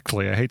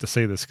correctly, I hate to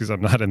say this because I'm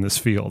not in this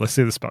field. I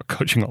say this about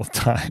coaching all the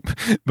time,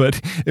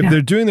 but if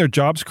they're doing their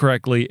jobs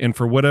correctly, and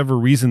for whatever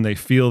reason they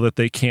feel that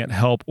they can't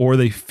help, or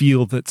they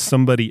feel that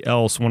somebody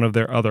else, one of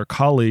their other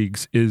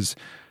colleagues, is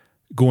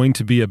going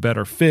to be a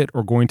better fit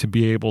or going to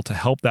be able to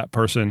help that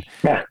person,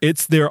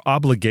 it's their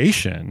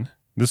obligation.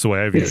 This is the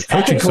way I view it.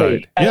 Coaching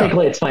side.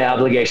 Ethically, it's my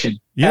obligation.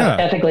 Yeah.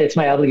 Ethically, it's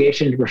my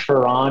obligation to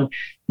refer on.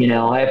 You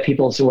know, I have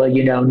people say, well,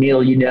 you know,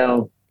 Neal, you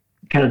know,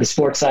 kind of the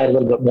sports side a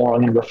little bit more.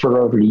 I'm going to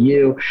refer over to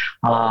you.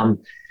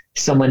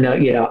 Someone,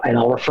 you know, and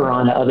I'll refer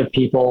on to other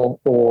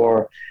people,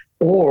 or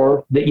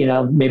that, you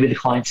know, maybe the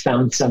client's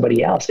found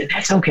somebody else, and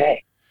that's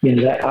okay. You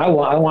know, I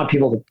want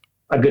people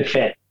a good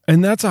fit.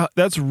 And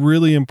that's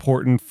really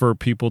important for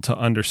people to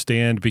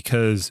understand,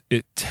 because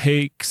it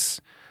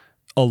takes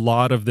a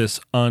lot of this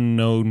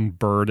unknown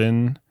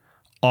burden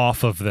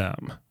off of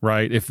them,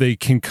 right? If they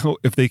can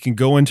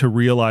go into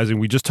realizing,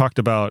 we just talked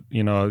about,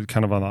 you know,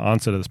 kind of on the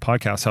onset of this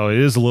podcast, how it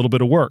is a little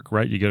bit of work,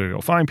 right? You got to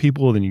go find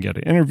people, then you got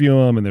to interview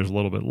them, and there's a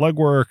little bit of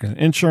legwork and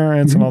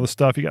insurance and all this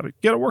stuff. You got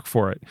to work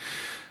for it.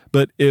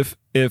 But if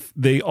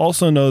they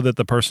also know that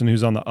the person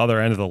who's on the other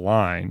end of the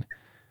line,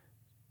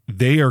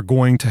 they are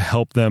going to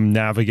help them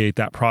navigate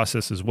that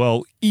process as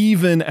well,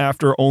 even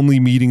after only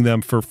meeting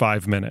them for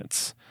 5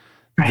 minutes.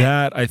 Right.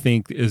 That, I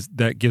think,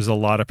 that gives a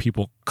lot of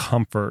people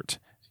comfort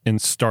in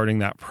starting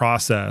that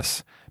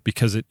process,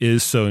 because it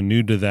is so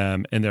new to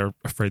them, and they're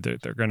afraid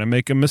that they're going to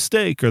make a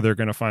mistake, or they're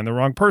going to find the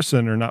wrong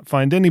person, or not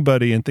find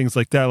anybody, and things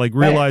like that. Like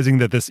realizing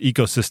that this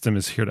ecosystem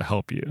is here to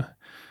help you.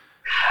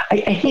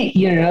 I think,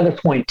 you know, another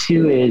point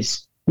too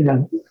is, you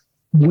know,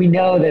 we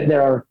know that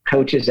there are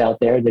coaches out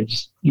there that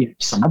just, you know,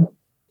 some,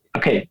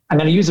 okay, I'm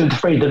going to use the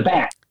phrase "the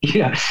bad,"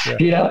 you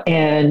know,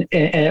 and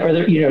or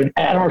they're, you know,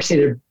 I don't want to say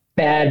they're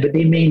bad, but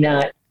they may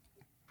not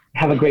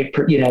have a great,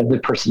 the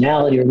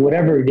personality or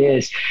whatever it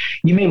is.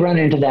 You may run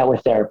into that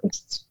with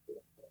therapists.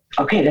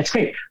 Okay, that's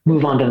great.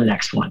 Move on to the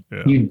next one.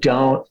 Yeah. You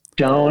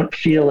don't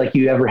feel like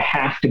you ever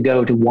have to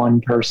go to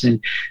one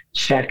person,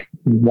 check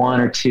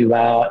one or two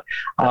out.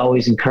 I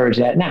always encourage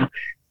that. Now,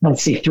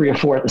 let's see 3 or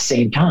 4 at the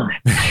same time.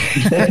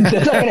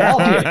 That's not going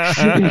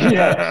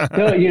to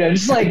help you.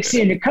 Just like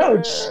seeing a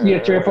coach, 3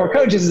 or 4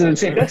 coaches at the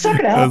same. That's not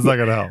going to help. That's not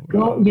going to help.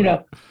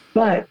 Go,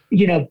 but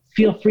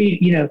feel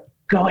free.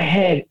 Go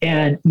ahead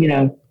and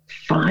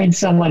find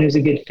someone who's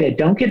a good fit.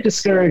 Don't get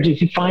discouraged if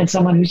you find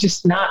someone who's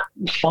just not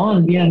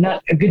fun,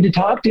 not good to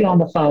talk to on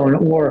the phone,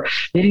 or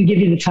they didn't give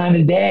you the time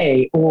of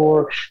day,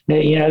 or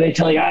they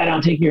tell you, I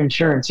don't take your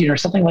insurance, or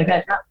something like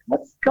that.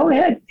 Let's go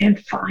ahead and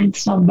find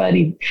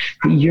somebody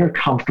that you're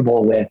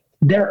comfortable with.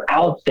 They're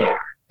out there.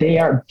 They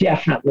are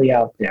definitely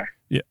out there.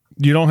 Yeah.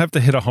 You don't have to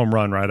hit a home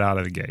run right out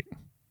of the gate.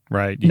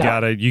 Right. You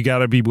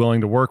gotta be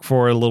willing to work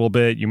for it a little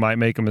bit. You might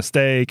make a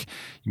mistake.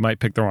 You might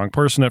pick the wrong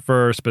person at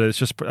first, but that's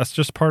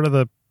just part of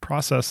the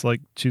process, like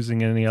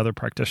choosing any other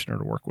practitioner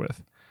to work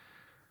with.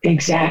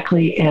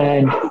 Exactly.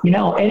 And,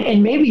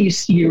 and maybe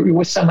you're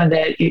with someone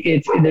that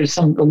there's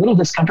a little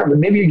discomfort, but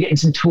maybe you're getting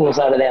some tools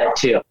out of that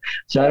too.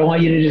 So I don't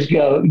want you to just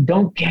go,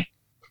 don't get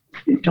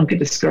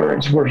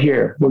discouraged. We're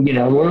here. We're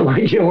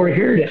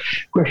here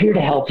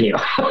to help you.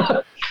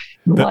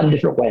 A lot of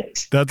different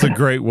ways. That's a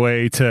great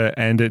way to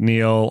end it,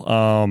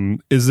 Neal.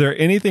 Is there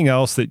anything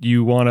else that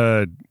you want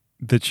to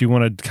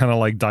kind of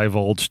like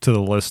divulge to the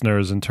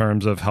listeners in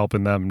terms of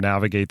helping them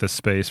navigate this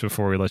space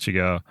before we let you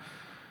go?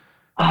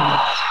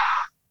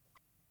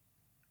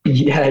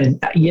 Yeah,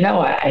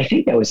 I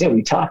think that was it.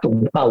 We talked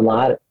a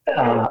lot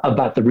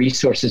about the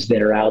resources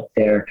that are out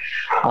there.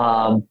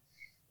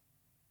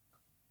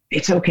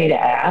 It's okay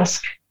to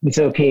ask. It's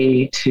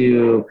okay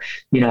to,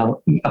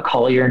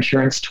 call your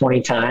insurance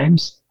 20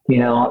 times.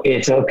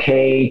 It's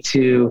okay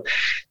to,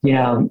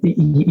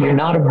 you're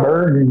not a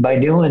burden by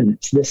doing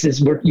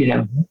this.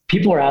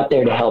 People are out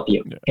there to help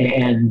you,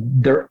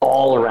 and they're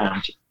all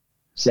around you.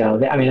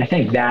 So, I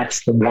think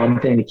that's the one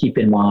thing to keep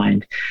in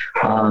mind,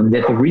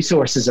 that the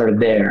resources are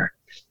there.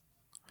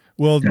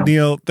 Well,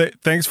 Neal,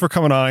 thanks for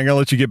coming on. I'm going to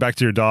let you get back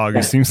to your dog.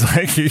 It seems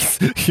like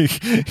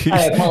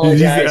I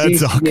apologize.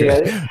 It's all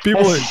good.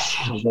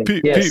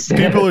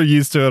 People are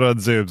used to it on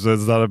Zoom, so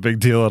it's not a big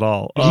deal at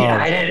all.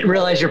 I didn't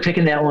realize you're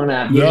picking that one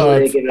up.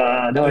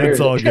 It's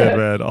all good,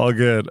 man. All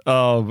good.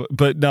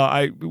 But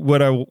no,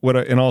 what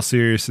in all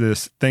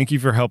seriousness, thank you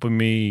for helping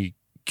me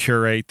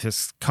curate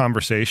this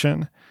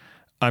conversation.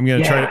 I'm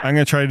going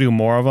to try to do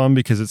more of them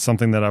because it's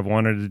something that I've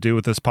wanted to do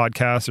with this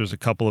podcast. There's a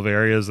couple of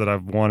areas that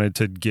I've wanted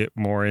to get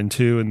more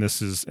into, and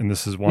this is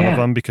one of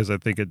them because I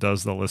think it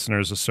does the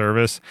listeners a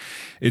service.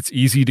 It's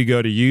easy to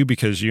go to you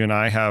because you and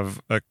I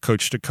have a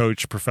coach to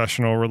coach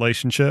professional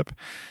relationship.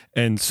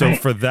 And so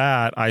for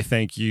that, I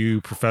thank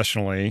you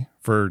professionally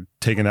for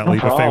taking that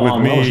leap of faith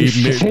with me.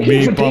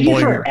 Thank you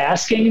for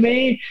asking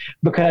me,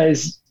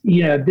 because,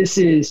 this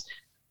is,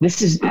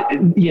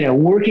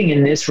 working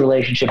in this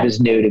relationship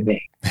is new to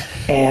me.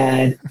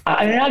 And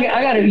I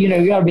gotta,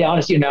 you gotta be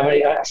honest,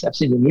 I've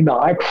seen an email.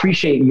 I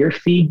appreciate your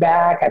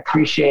feedback. I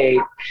appreciate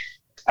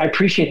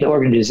the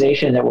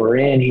organization that we're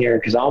in here,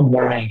 because I'm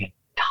learning a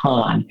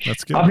ton.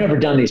 That's good. I've never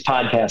done these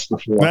podcasts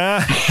before.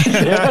 I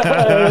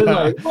was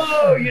like,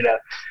 whoa, and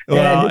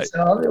it's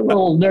a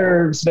little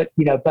nerves, but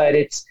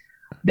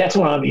that's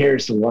what I'm here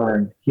is to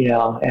learn,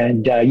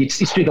 and you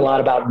speak a lot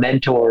about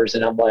mentors,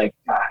 and I'm like,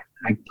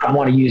 I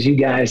want to use you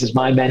guys as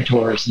my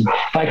mentors. And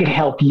if I can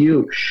help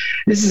you,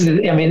 this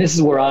is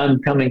where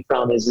I'm coming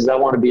from is I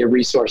want to be a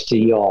resource to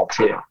you all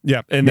too.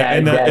 Yeah. And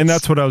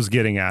that's what I was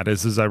getting at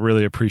is I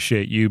really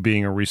appreciate you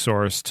being a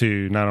resource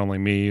to not only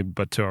me,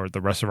 but to the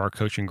rest of our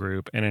coaching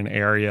group in an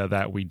area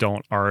that we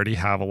don't already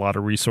have a lot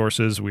of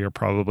resources. We are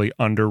probably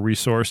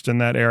under-resourced in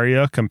that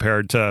area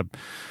compared to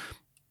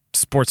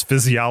sports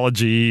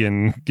physiology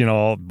and,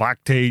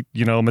 lactate,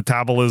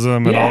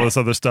 metabolism and all this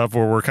other stuff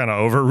where we're kind of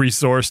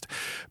over-resourced.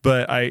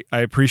 But I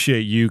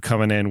appreciate you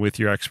coming in with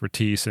your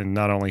expertise and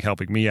not only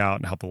helping me out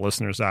and help the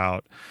listeners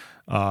out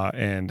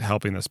and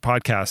helping this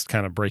podcast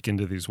kind of break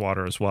into these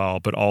water as well,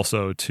 but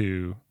also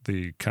to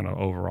the kind of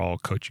overall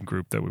coaching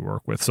group that we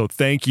work with. So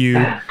thank you.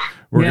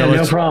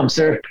 No problem,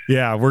 sir.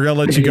 Yeah, we're going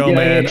to let you go,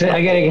 man.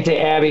 I got to get to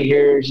Abby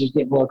here. She's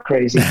getting a little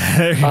crazy.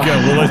 There you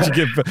go.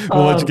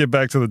 We'll let you get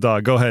back to the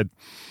dog. Go ahead.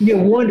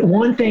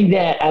 One thing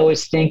that I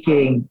was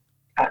thinking,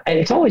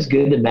 it's always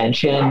good to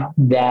mention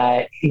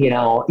that,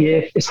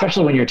 if,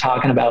 especially when you're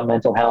talking about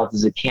mental health,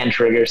 as it can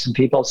trigger some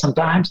people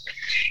sometimes,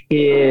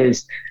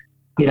 is,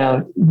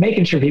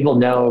 making sure people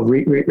know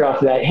right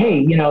off that,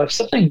 hey, if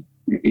something,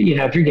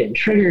 if you're getting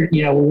triggered,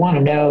 we want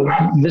to know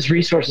this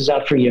resource is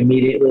out for you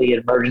immediately.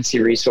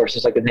 Emergency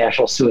resources like the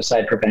National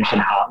Suicide Prevention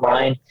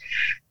Hotline.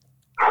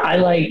 I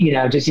like,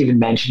 just even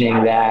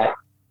mentioning that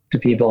to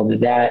people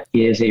that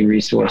is a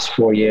resource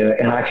for you.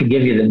 And I could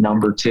give you the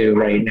number too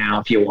right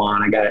now if you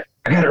want. I got it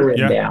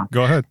written down.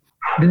 Go ahead.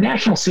 The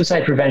National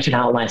Suicide Prevention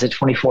Hotline is a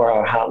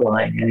 24-hour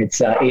hotline, and it's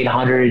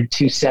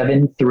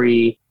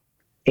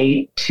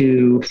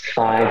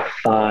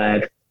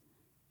 800-273-8255.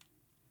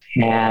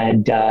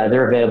 And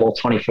they're available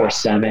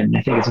 24/7.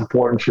 I think it's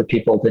important for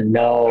people to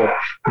know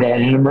that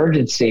in an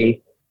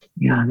emergency,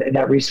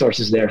 that resource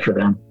is there for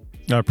them.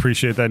 I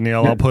appreciate that,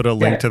 Neal. I'll put a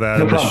link to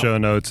that in the show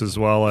notes, as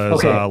well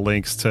as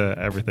links to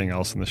everything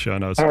else in the show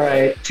notes. All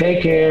right.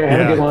 Take care.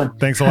 Have a good one.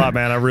 Thanks a lot,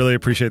 man. I really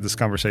appreciate this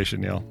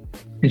conversation, Neal.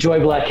 Enjoy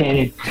Black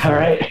Canyon. All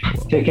right.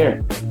 Take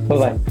care.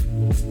 Bye-bye.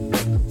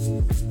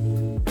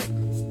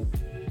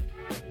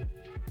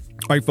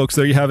 All right, folks,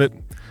 there you have it.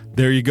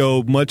 There you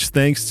go. Much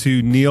thanks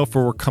to Neal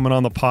for coming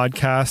on the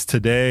podcast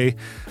today.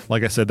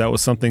 Like I said, that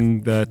was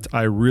something that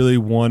I really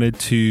wanted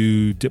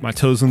to dip my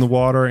toes in the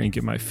water and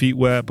get my feet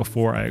wet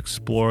before I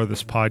explore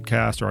this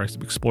podcast, or I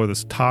explore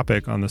this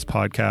topic on this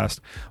podcast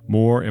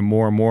more and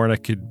more and more. And I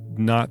could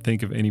not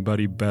think of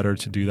anybody better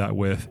to do that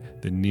with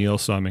than Neal.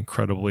 So I'm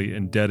incredibly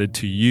indebted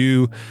to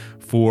you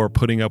for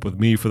putting up with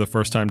me for the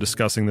first time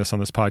discussing this on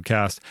this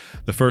podcast,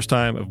 the first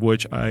time of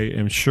which I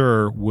am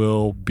sure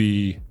will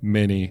be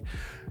many.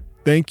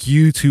 Thank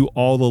you to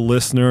all the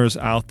listeners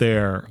out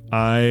there.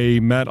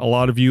 I met a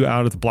lot of you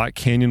out at the Black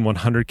Canyon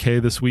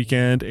 100K this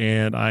weekend,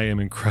 and I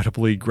am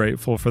incredibly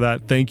grateful for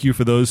that. Thank you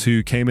for those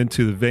who came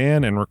into the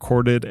van and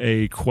recorded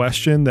a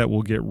question that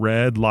will get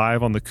read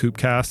live on the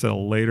Koopcast at a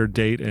later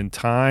date and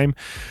time.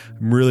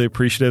 I'm really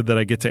appreciative that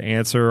I get to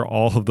answer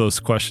all of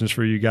those questions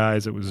for you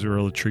guys. It was a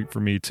real treat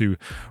for me to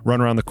run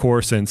around the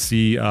course and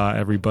see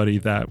everybody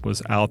that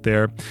was out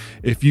there.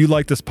 If you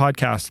like this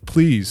podcast,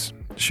 please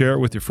share it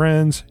with your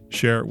friends,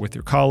 share it with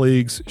your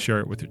colleagues, share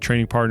it with your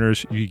training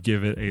partners. You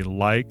give it a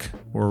like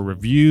or a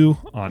review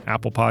on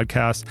Apple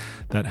Podcasts.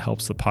 That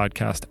helps the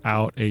podcast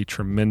out a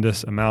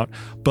tremendous amount.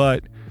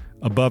 But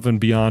above and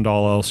beyond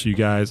all else, you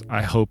guys,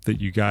 I hope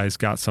that you guys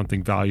got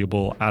something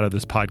valuable out of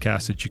this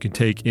podcast that you can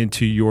take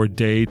into your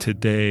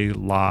day-to-day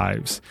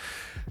lives.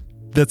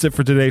 That's it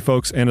for today,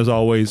 folks. And as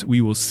always, we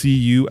will see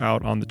you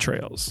out on the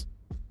trails.